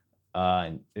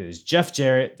 It is Jeff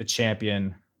Jarrett, the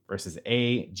champion, versus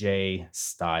AJ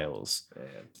Styles. Man.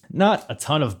 Not a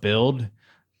ton of build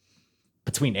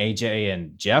between AJ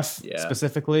and Jeff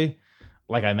specifically.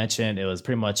 Like I mentioned, it was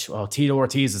pretty much, Tito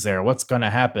Ortiz is there. What's going to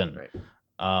happen? Right.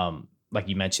 Like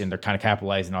you mentioned, they're kind of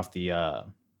capitalizing off the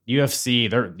UFC.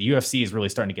 The UFC is really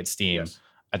starting to get steam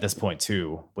at this point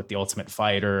too. With the Ultimate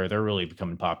Fighter, they're really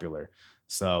becoming popular.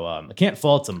 So I can't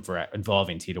fault them for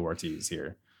involving Tito Ortiz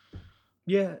here.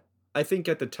 Yeah, I think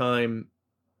at the time,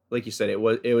 like you said, it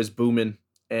was booming,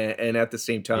 and at the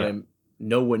same time,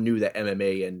 no one knew that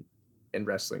MMA and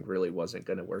wrestling really wasn't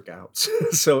going to work out.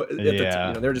 So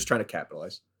they're just trying to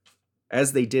capitalize,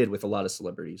 as they did with a lot of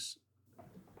celebrities.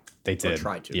 They did.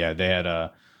 Try to. Yeah, they had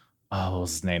what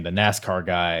was his name? The NASCAR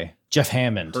guy, Jeff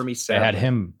Hammond. They had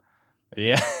him.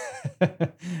 Yeah,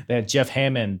 they had Jeff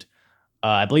Hammond.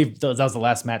 I believe that was the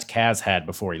last match Kaz had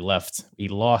before he left. He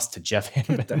lost to Jeff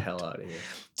Hammond. Get the hell out of here.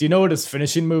 Do you know what his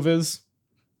finishing move is?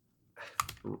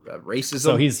 Racism.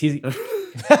 So he's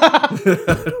I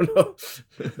don't know.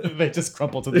 They just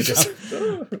crumple to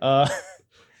the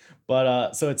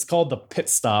ground. So it's called the pit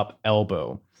stop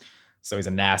elbow. So he's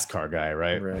a NASCAR guy,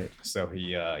 right? Right. So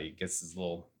he gets his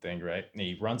little thing, right? And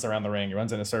he runs around the ring, he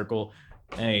runs in a circle,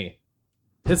 and he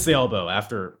hits the elbow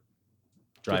after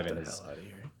driving Get the his. hell out of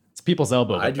here. It's people's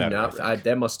elbow. I But do better, not. I think.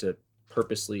 That must have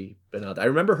purposely been out there. I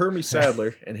remember Hermie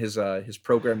Sadler and his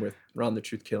program with Ron the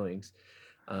Truth Killings,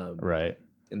 Right.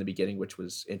 in the beginning, which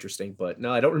was interesting. But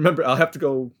no, I don't remember. I'll have to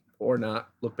go or not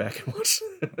look back and watch.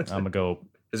 I'm gonna go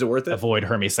Is it worth it? avoid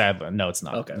Hermie Sadler. No, it's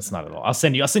not. Okay. It's not at all. I'll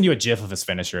send you a GIF of his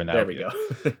finisher, and There that'll we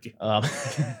be go.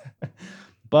 it.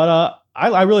 But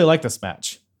I really like this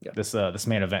match. Yeah. This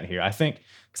main event here. I think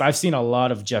because I've seen a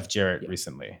lot of Jeff Jarrett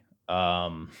recently.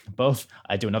 Both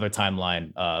I do another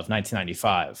timeline of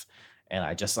 1995, and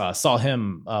I just saw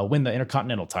him win the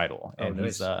Intercontinental title, and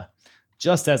nice. he's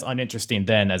just as uninteresting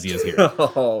then as he is here.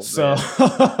 Oh, So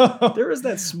there was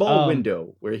that small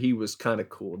window where he was kind of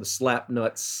cool. The slap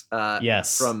nuts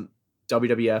yes, from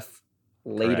WWF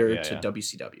later Correct, to yeah.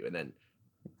 WCW, and then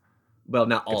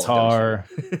not all guitar.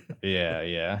 of WCW.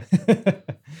 yeah.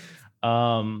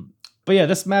 But yeah,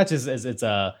 this match is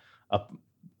the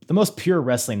most pure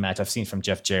wrestling match I've seen from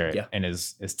Jeff Jarrett in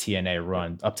his TNA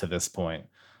run up to this point.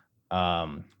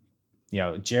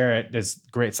 Jarrett, there's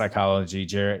great psychology.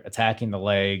 Jarrett attacking the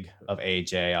leg of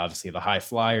AJ, obviously the high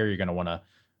flyer. You're going to want to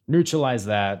neutralize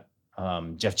that.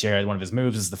 Jeff Jarrett, one of his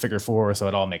moves is the figure four, so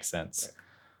it all makes sense.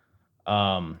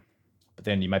 But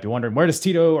then you might be wondering, where does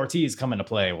Tito Ortiz come into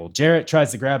play? Well, Jarrett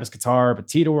tries to grab his guitar, but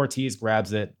Tito Ortiz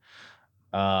grabs it.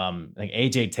 I think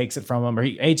AJ takes it from him, or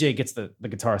AJ gets the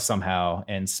guitar somehow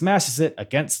and smashes it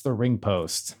against the ring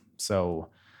post. So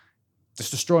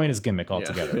just destroying his gimmick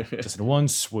altogether, just in one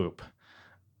swoop.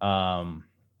 Then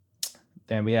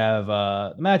we have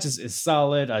the match is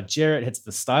solid. Jarrett hits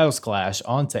the Styles Clash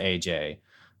onto AJ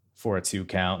for a 2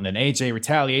 count, and then AJ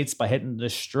retaliates by hitting the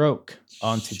stroke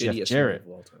onto Jeff Jarrett.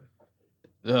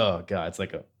 Oh god, it's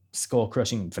like a skull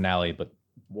crushing finale, but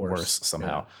worse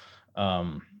somehow.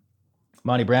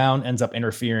 Monty Brown ends up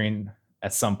interfering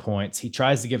at some points. He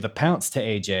tries to give the pounce to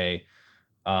AJ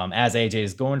as AJ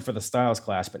is going for the Styles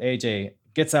Clash, but AJ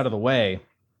gets out of the way,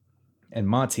 and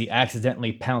Monty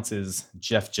accidentally pounces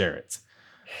Jeff Jarrett.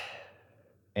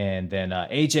 And then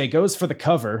AJ goes for the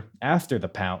cover after the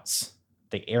pounce,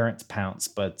 the errant pounce,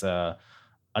 but at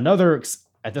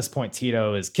this point,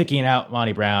 Tito is kicking out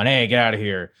Monty Brown. Hey, get out of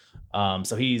here.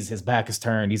 So his back is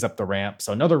turned. He's up the ramp.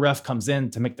 So another ref comes in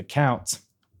to make the count.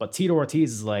 But Tito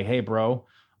Ortiz is like, hey, bro,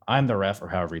 I'm the ref, or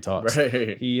however he talks.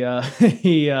 Right. He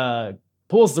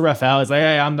pulls the ref out. He's like,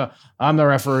 hey, I'm the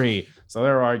referee. So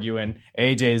they're arguing.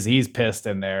 He's pissed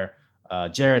in there.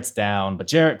 Jarrett's down, but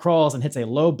Jarrett crawls and hits a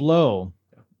low blow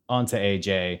onto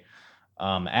AJ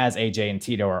as AJ and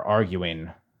Tito are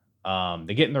arguing.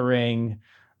 They get in the ring.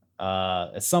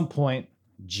 At some point,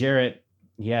 Jarrett,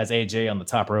 he has AJ on the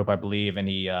top rope, I believe, and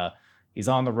he's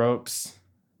on the ropes,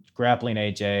 grappling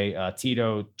AJ.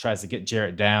 Tito tries to get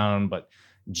Jarrett down, but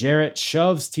Jarrett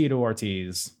shoves Tito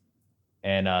Ortiz,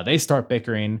 and they start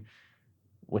bickering,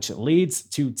 which leads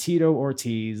to Tito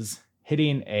Ortiz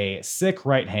hitting a sick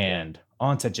right hand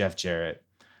onto Jeff Jarrett,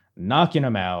 knocking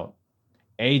him out.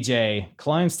 AJ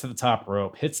climbs to the top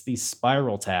rope, hits the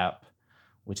spiral tap,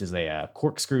 which is a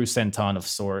corkscrew senton of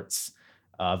sorts.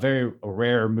 Very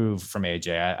rare move from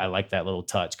AJ. I like that little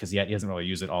touch because he doesn't really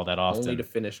use it all that often. Only to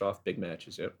finish off big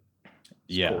matches, yep.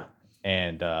 Yeah. Cool.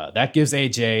 And that gives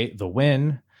AJ the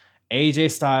win.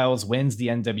 AJ Styles wins the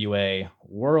NWA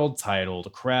world title. The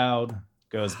crowd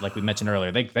goes, like we mentioned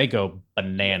earlier, they go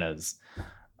bananas.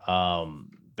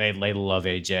 They love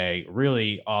AJ.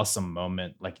 Really awesome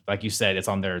moment. Like you said, it's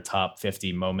on their top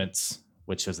 50 moments,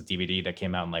 which was a DVD that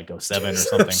came out in like 07 or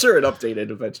something. I'm sure it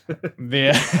updated eventually.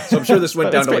 Yeah. So I'm sure this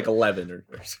went down to like 11 or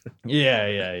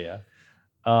Yeah.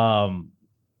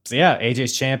 So yeah,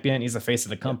 AJ's champion. He's the face of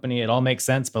the company. It all makes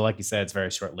sense, but like you said, it's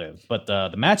very short lived. But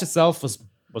the match itself was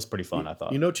pretty fun, I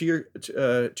thought.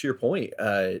 To your point,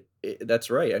 that's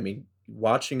right. I mean,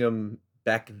 watching him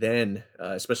back then,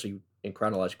 especially in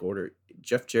chronological order,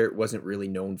 Jeff Jarrett wasn't really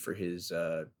known for his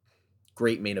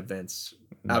great main events.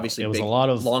 No, Obviously, it was big, a lot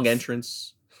of long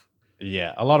entrance.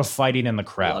 Yeah, a lot of fighting in the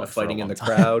crowd. A lot of fighting in the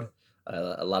crowd.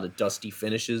 A lot of dusty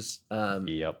finishes.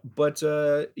 Yep. But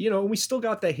we still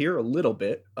got that here a little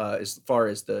bit as far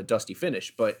as the dusty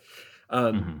finish. But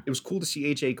it was cool to see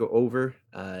AJ go over.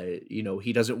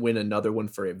 He doesn't win another one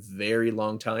for a very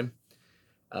long time.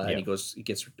 And he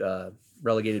gets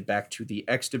relegated back to the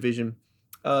X division.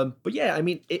 But yeah, I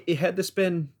mean, it had this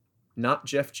been not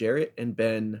Jeff Jarrett and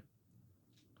been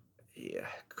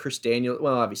Chris Daniels.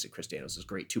 Well, obviously Chris Daniels is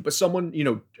great too, but someone,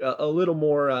 a little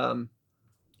more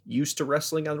used to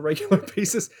wrestling on a regular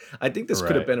basis, I think this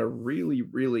could have Right. been a really,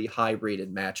 really high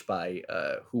rated match by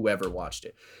whoever watched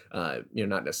it.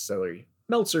 Not necessarily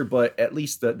Meltzer, but at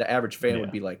least the average fan would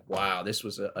Yeah. be like, wow, this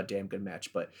was a damn good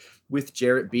match. But with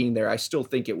Jarrett being there, I still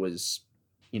think it was,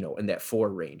 in that 4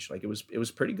 range. Like it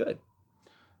was pretty good.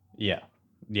 Yeah.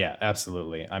 Yeah,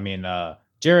 absolutely. I mean,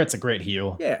 Jarrett's a great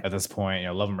heel Yeah. at this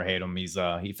point. Love him or hate him,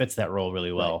 he fits that role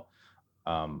really well.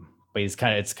 But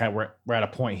we're at a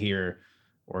point here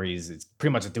where it's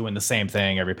pretty much doing the same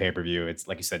thing every pay-per-view. It's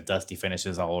like you said, dusty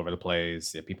finishes all over the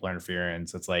place. Yeah, people are interfering.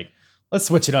 So it's like, let's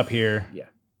switch it up here. Yeah.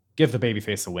 Give the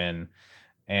babyface a win.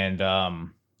 And I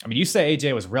mean, you say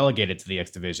AJ was relegated to the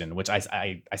X division, which I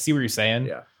see what you're saying.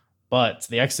 Yeah. But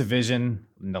the X division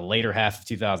in the later half of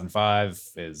 2005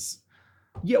 is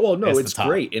Yeah, well, no, It's the it's top.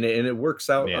 great, and it works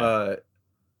out Yeah.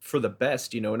 for the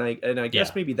best, and I guess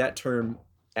Yeah. maybe that term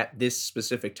at this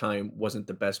specific time wasn't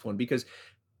the best one because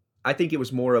I think it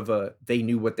was more of they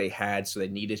knew what they had, so they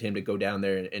needed him to go down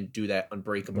there and do that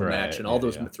unbreakable match Right, and all yeah,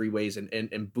 those yeah. 3 ways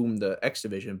and boom the X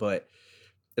division. But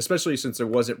especially since there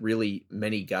wasn't really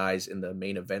many guys in the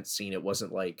main event scene, it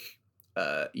wasn't like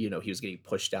he was getting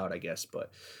pushed out, I guess,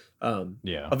 but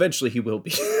Yeah. eventually he will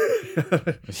be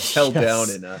held down,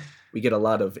 Yes. and we get a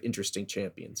lot of interesting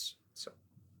champions. So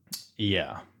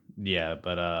Yeah. Yeah.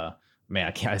 But man,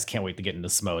 I just can't wait to get into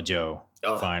Smo Joe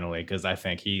Oh. finally, because I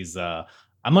think he's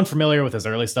I'm unfamiliar with his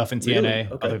early stuff in TNA, Really?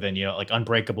 Okay. other than like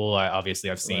Unbreakable.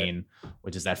 I've seen,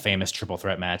 which is that famous triple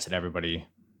threat match that everybody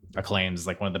acclaims as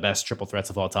like one of the best triple threats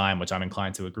of all time, which I'm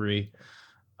inclined to agree.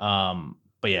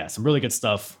 But yeah, some really good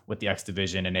stuff with the X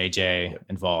division and AJ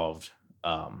involved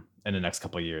in the next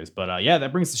couple of years. But yeah,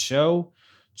 that brings the show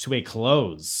to a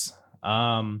close.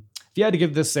 If you had to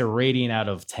give this a rating out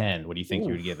of 10, what do you think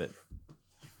you would give it?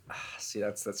 See,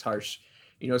 that's harsh.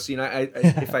 See, and I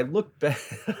if I look back,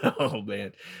 oh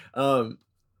man,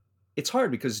 it's hard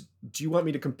because do you want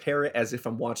me to compare it as if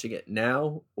I'm watching it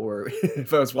now or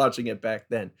if I was watching it back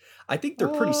then? I think they're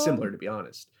pretty similar, to be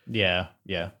honest. Yeah,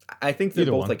 yeah, I think they're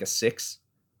Either both one. like a 6.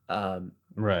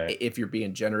 right. If you're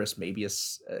being generous, maybe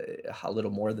a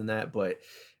little more than that, but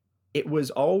it was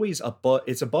always above.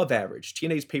 It's above average.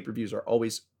 TNA's pay-per-views are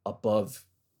always above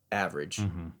average.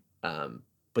 Mhm.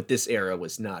 But this era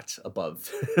was not above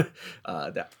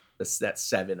that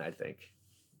 7, I think.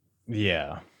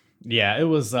 Yeah, yeah. It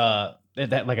was that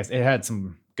like I said, it had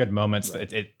some good moments.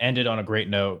 Right. It ended on a great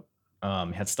note.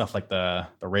 It had stuff like the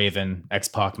Raven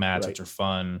X-Pac match, Right. which are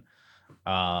fun.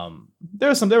 There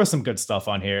was some good stuff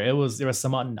on here. There was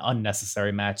some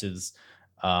unnecessary matches.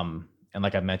 And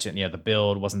like I mentioned, yeah, the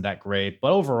build wasn't that great,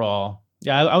 but overall,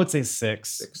 yeah, I would say 6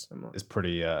 6. is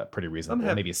pretty reasonable.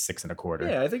 happy. Maybe a 6.25.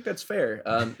 Yeah, I think that's fair.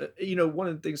 One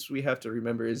of the things we have to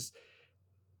remember is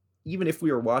even if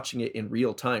we were watching it in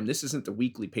real time, this isn't the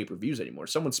weekly pay-per-views anymore.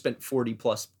 Someone spent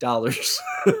 $40+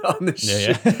 on this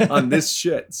Yeah, shit, yeah. on this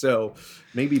shit. So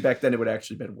maybe back then it would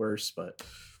actually been worse, but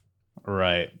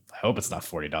Right. I hope it's not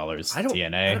 $40. I don't-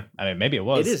 TNA. I mean, maybe it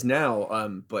was. it is now.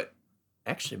 But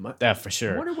actually, Yeah, for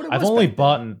sure. wonder what it I've was only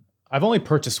back then. I've only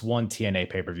purchased one TNA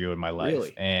pay-per-view in my life.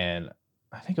 Really? And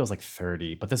I think it was like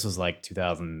 30, but this was like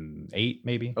 2008,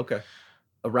 maybe. Okay.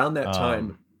 Around that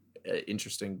time, Um,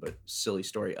 interesting but silly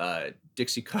story.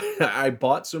 Dixie, I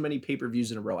bought so many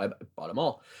pay-per-views in a row. I bought them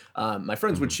all. My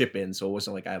friends would chip in, so it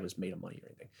wasn't like I was made of money or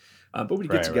anything. But we'd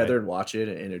get Right, together right. and watch it,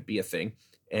 and it'd be a thing.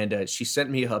 And she sent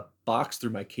me a box through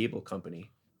my cable company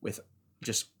with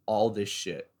just all this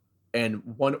shit. And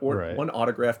one Right.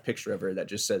 autographed picture of her that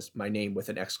just says my name with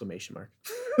an exclamation mark.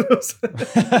 I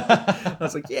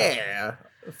was like, yeah,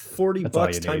 $40 That's all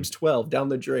you times need. 12 down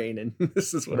the drain, and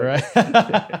this is what. Right.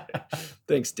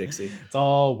 Thanks, Dixie. It's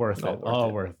all worth All it. worth All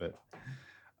it. worth it.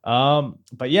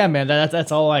 But yeah, man,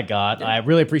 that's all I got. Yeah. I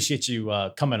really appreciate you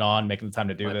coming on, making the time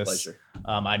to do My this. pleasure.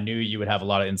 I knew you would have a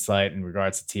lot of insight in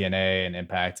regards to TNA and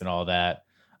Impact and all that.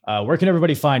 Where can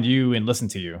everybody find you and listen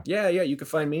to you? Yeah, you can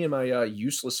find me and my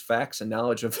useless facts and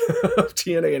knowledge of, of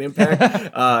TNA and Impact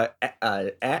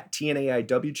at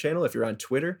TNAIW channel. If you're on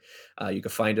Twitter, you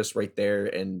can find us right there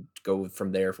and go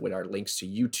from there with our links to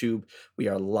YouTube. We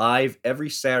are live every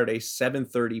Saturday,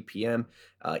 7:30 p.m.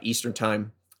 Eastern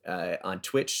time on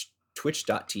Twitch,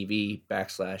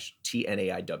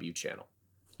 twitch.tv/TNAIW channel.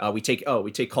 We take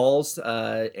calls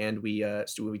and we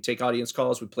take audience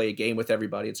calls. We play a game with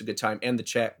everybody. It's a good time, and the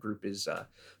chat group is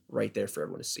right there for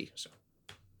everyone to see. So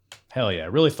Hell yeah,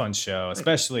 really fun show,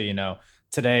 especially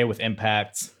today with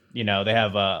Impact. They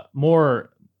have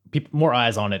more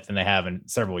eyes on it than they have in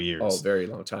several years. oh, very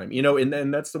long time.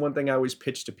 And that's the one thing I always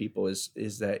pitch to people is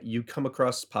that you come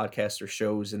across podcasts or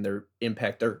shows and they're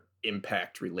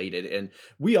impact related, and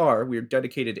we're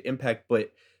dedicated to Impact,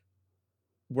 but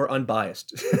we're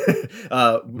unbiased.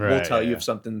 We'll tell you if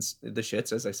something's the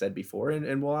shits, as I said before,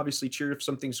 and we'll obviously cheer if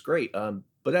something's great.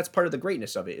 But that's part of the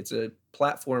greatness of it. It's a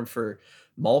platform for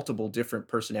multiple different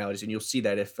personalities, and you'll see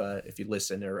that if you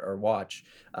listen or watch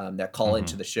that call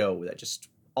into the show that just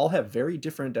all have very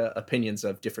different opinions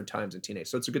of different times in TNA.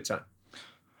 So it's a good time.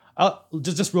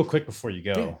 Just real quick before you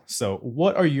go. Yeah. So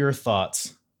what are your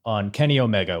thoughts on Kenny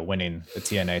Omega winning the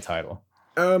TNA title?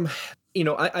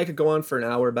 I could go on for an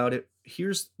hour about it.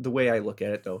 Here's the way I look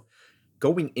at it, though.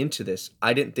 Going into this,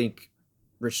 I didn't think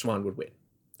Rich Swann would win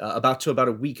about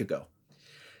a week ago.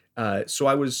 So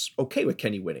I was okay with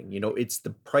Kenny winning. It's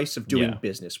the price of doing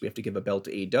business. We have to give a belt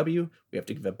to AEW. We have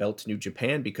to give a belt to New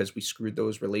Japan because we screwed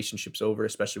those relationships over,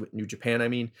 especially with New Japan. I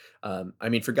mean,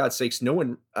 for God's sakes, no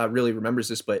one really remembers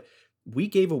this, but we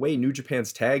gave away New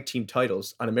Japan's tag team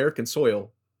titles on American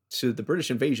soil to the British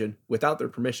Invasion without their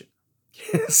permission.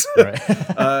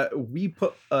 We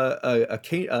put a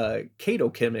Kato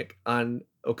gimmick on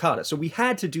Okada. So we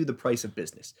had to do the price of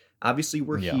business. Obviously,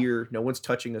 we're here. No one's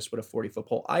touching us with a 40-foot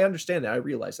pole. I understand that. I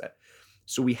realize that.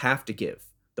 So we have to give.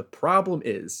 The problem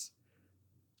is,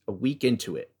 a week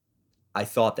into it, I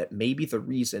thought that maybe the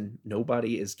reason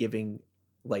nobody is giving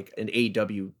like an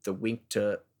AEW the wink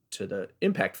to the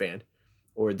Impact fan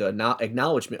or the not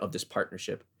acknowledgement of this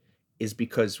partnership is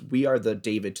because we are the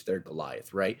David to their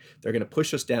Goliath, right? They're going to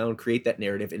push us down, create that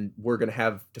narrative, and we're going to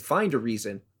have to find a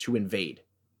reason to invade.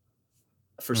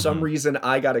 For some reason,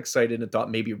 I got excited and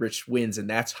thought maybe Rich wins, and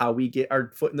that's how we get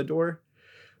our foot in the door.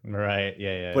 Right?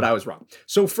 Yeah. But I was wrong.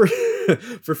 So for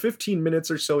 15 minutes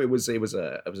or so, it was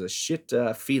a shit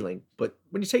feeling. But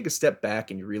when you take a step back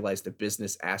and you realize the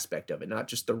business aspect of it, not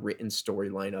just the written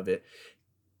storyline of it,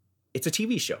 it's a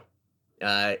TV show.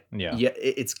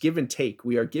 It's give and take.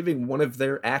 We are giving one of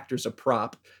their actors a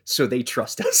prop, so they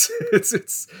trust us.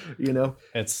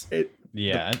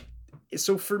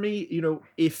 So for me,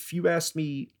 if you asked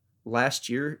me last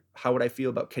year, how would I feel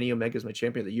about Kenny Omega as my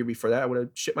champion? The year before that, I would have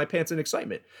shit my pants in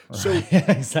excitement. So,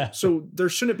 exactly. So there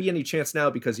shouldn't be any chance now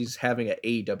because he's having an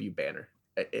AEW banner.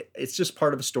 It's just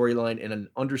part of a storyline, and an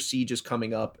Under Siege is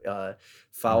coming up,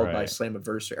 followed by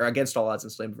Slammiversary, or Against All Odds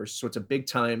and Slammiversary. So it's a big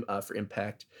time for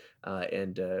Impact.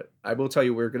 And I will tell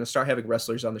you, we're going to start having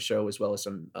wrestlers on the show as well as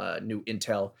some new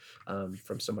intel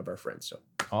from some of our friends. So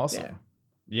awesome.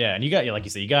 Yeah, and you got, like you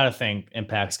said, you got to think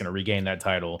Impact's going to regain that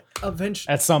title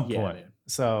eventually at some point. Man.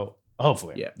 So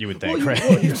hopefully, you would think, right?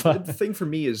 The thing for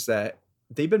me is that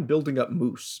they've been building up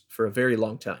Moose for a very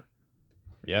long time.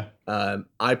 Yeah.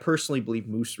 I personally believe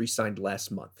Moose re-signed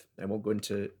last month. I won't go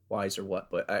into whys or what,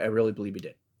 but I really believe he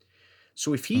did.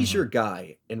 So if he's your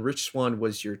guy and Rich Swann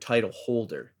was your title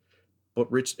holder,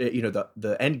 but Rich,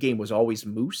 the end game was always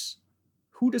Moose,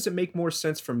 who does it make more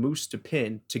sense for Moose to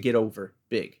pin to get over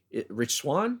big? Rich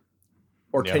Swann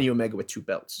or Kenny Omega with 2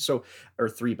 belts? Or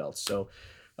 3 belts. So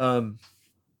I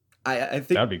think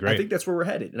that'd be great. I think that's where we're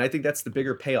headed. And I think that's the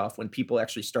bigger payoff when people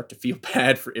actually start to feel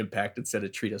bad for Impact instead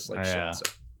of treat us like shit. So.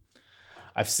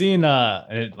 I've seen,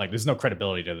 there's no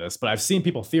credibility to this, but I've seen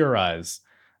people theorize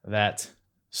that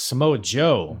Samoa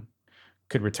Joe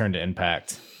could return to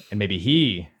Impact and maybe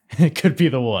he could be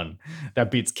the one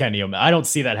that beats Kenny Omega. I don't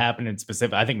see that happening in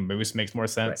specific. I think Moose makes more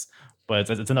sense, but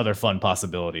it's another fun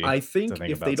possibility. I think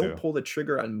if they don't pull the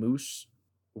trigger on Moose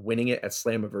winning it at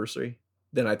Slammiversary,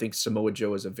 then I think Samoa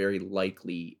Joe is a very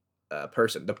likely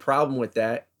person. The problem with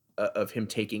that of him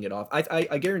taking it off,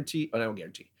 I guarantee. I don't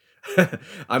guarantee.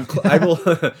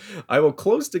 I will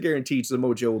close to guarantee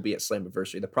Samoa Joe will be at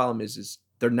Slammiversary. The problem is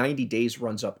their 90 days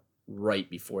runs up right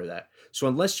before that. So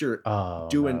unless you're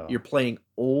you're playing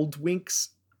old winks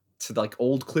to like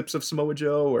old clips of Samoa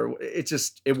Joe, or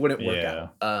it wouldn't work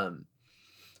out.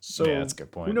 So that's a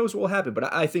good point. Who knows what will happen?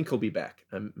 But I think he'll be back.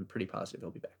 I'm pretty positive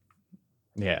he'll be back.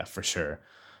 Yeah, for sure.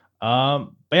 But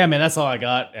yeah, man, that's all I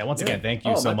got. And once again, thank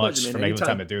you so much for making the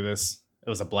time to do this. It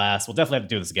was a blast. We'll definitely have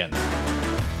to do this again.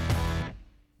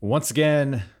 Once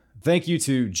again, thank you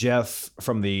to Jeff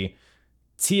from the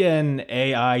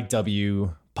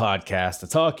TNAIW podcast, the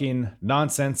Talking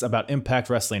Nonsense About Impact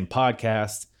Wrestling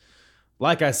podcast.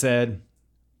 Like I said,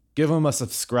 give him a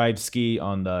subscribe ski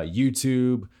on the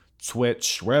YouTube,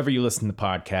 Twitch, wherever you listen to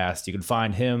podcasts. You can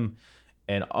find him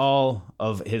and all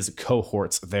of his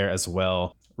cohorts there as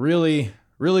well. Really,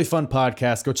 really fun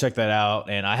podcast. Go check that out.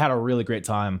 And I had a really great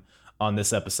time on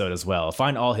this episode as well.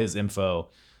 Find all his info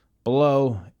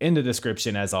below in the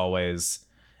description as always.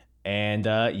 And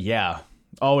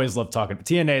always love talking.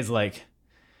 TNA is like,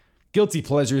 guilty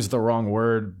pleasure is the wrong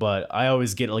word, but I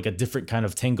always get like a different kind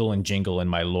of tingle and jingle in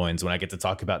my loins when I get to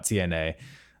talk about TNA.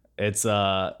 It's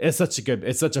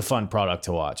such a fun product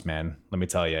to watch, man. Let me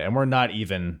tell you. And we're not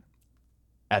even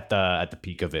at the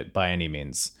peak of it by any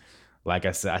means. Like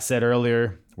I said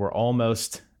earlier, we're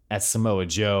almost at Samoa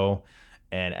Joe,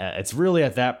 and it's really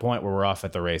at that point where we're off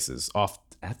at the races.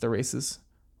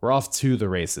 We're off to the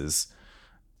races,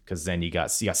 because then you got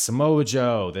Samoa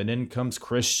Joe, then in comes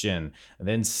Christian, and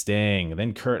then Sting, and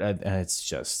then Kurt, and it's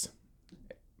just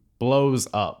blows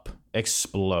up,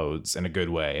 explodes in a good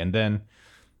way, and then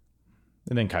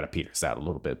kind of peters out a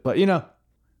little bit. But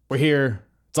we're here.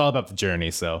 It's all about the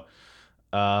journey. So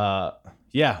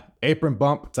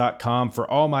apronbump.com for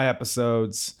all my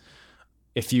episodes.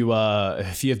 If you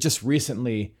have just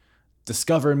recently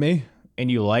discovered me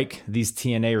and you like these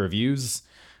TNA reviews,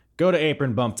 go to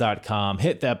apronbump.com,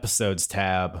 hit the episodes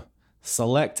tab,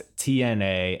 select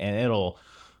TNA, and it'll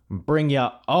bring you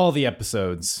all the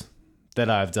episodes that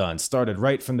I've done. Started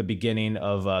right from the beginning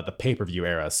of the pay-per-view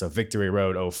era, so Victory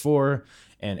Road 04,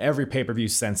 and every pay-per-view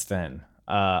since then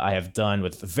I have done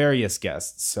with various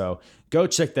guests. So go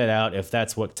check that out if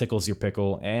that's what tickles your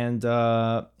pickle. And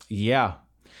thank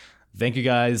you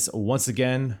guys once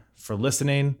again for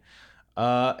listening.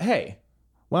 Hey,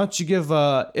 why don't you give,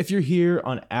 if you're here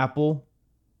on Apple,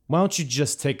 why don't you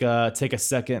just take a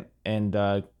second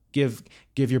and give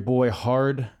your boy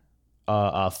Hard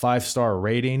a 5-star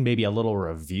rating, maybe a little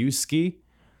review ski,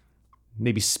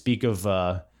 maybe speak of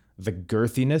the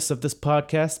girthiness of this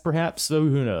podcast, perhaps. So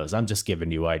who knows? I'm just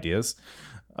giving you ideas.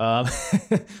 But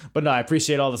no, I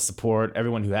appreciate all the support.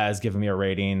 Everyone who has given me a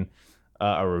rating,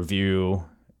 a review.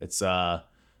 It's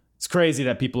crazy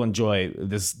that people enjoy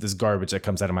this garbage that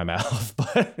comes out of my mouth.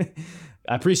 But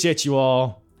I appreciate you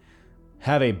all.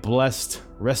 Have a blessed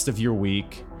rest of your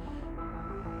week.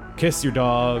 Kiss your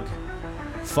dog.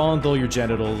 Fondle your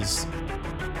genitals.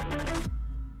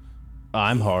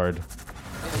 I'm Hard.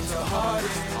 It's the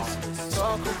hardest.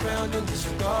 Talk around and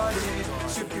disregard it.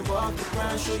 Strip you off the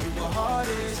ground, show you what hard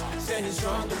is. Standing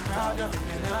strong and proud, nothing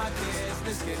I guess.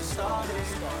 Let's get it started.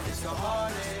 It's the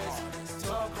hardest.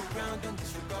 Talk around and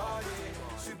disregard it.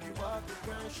 Strip you off the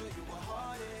ground, show you what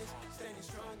hard is. Standing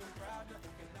strong and proud, nothing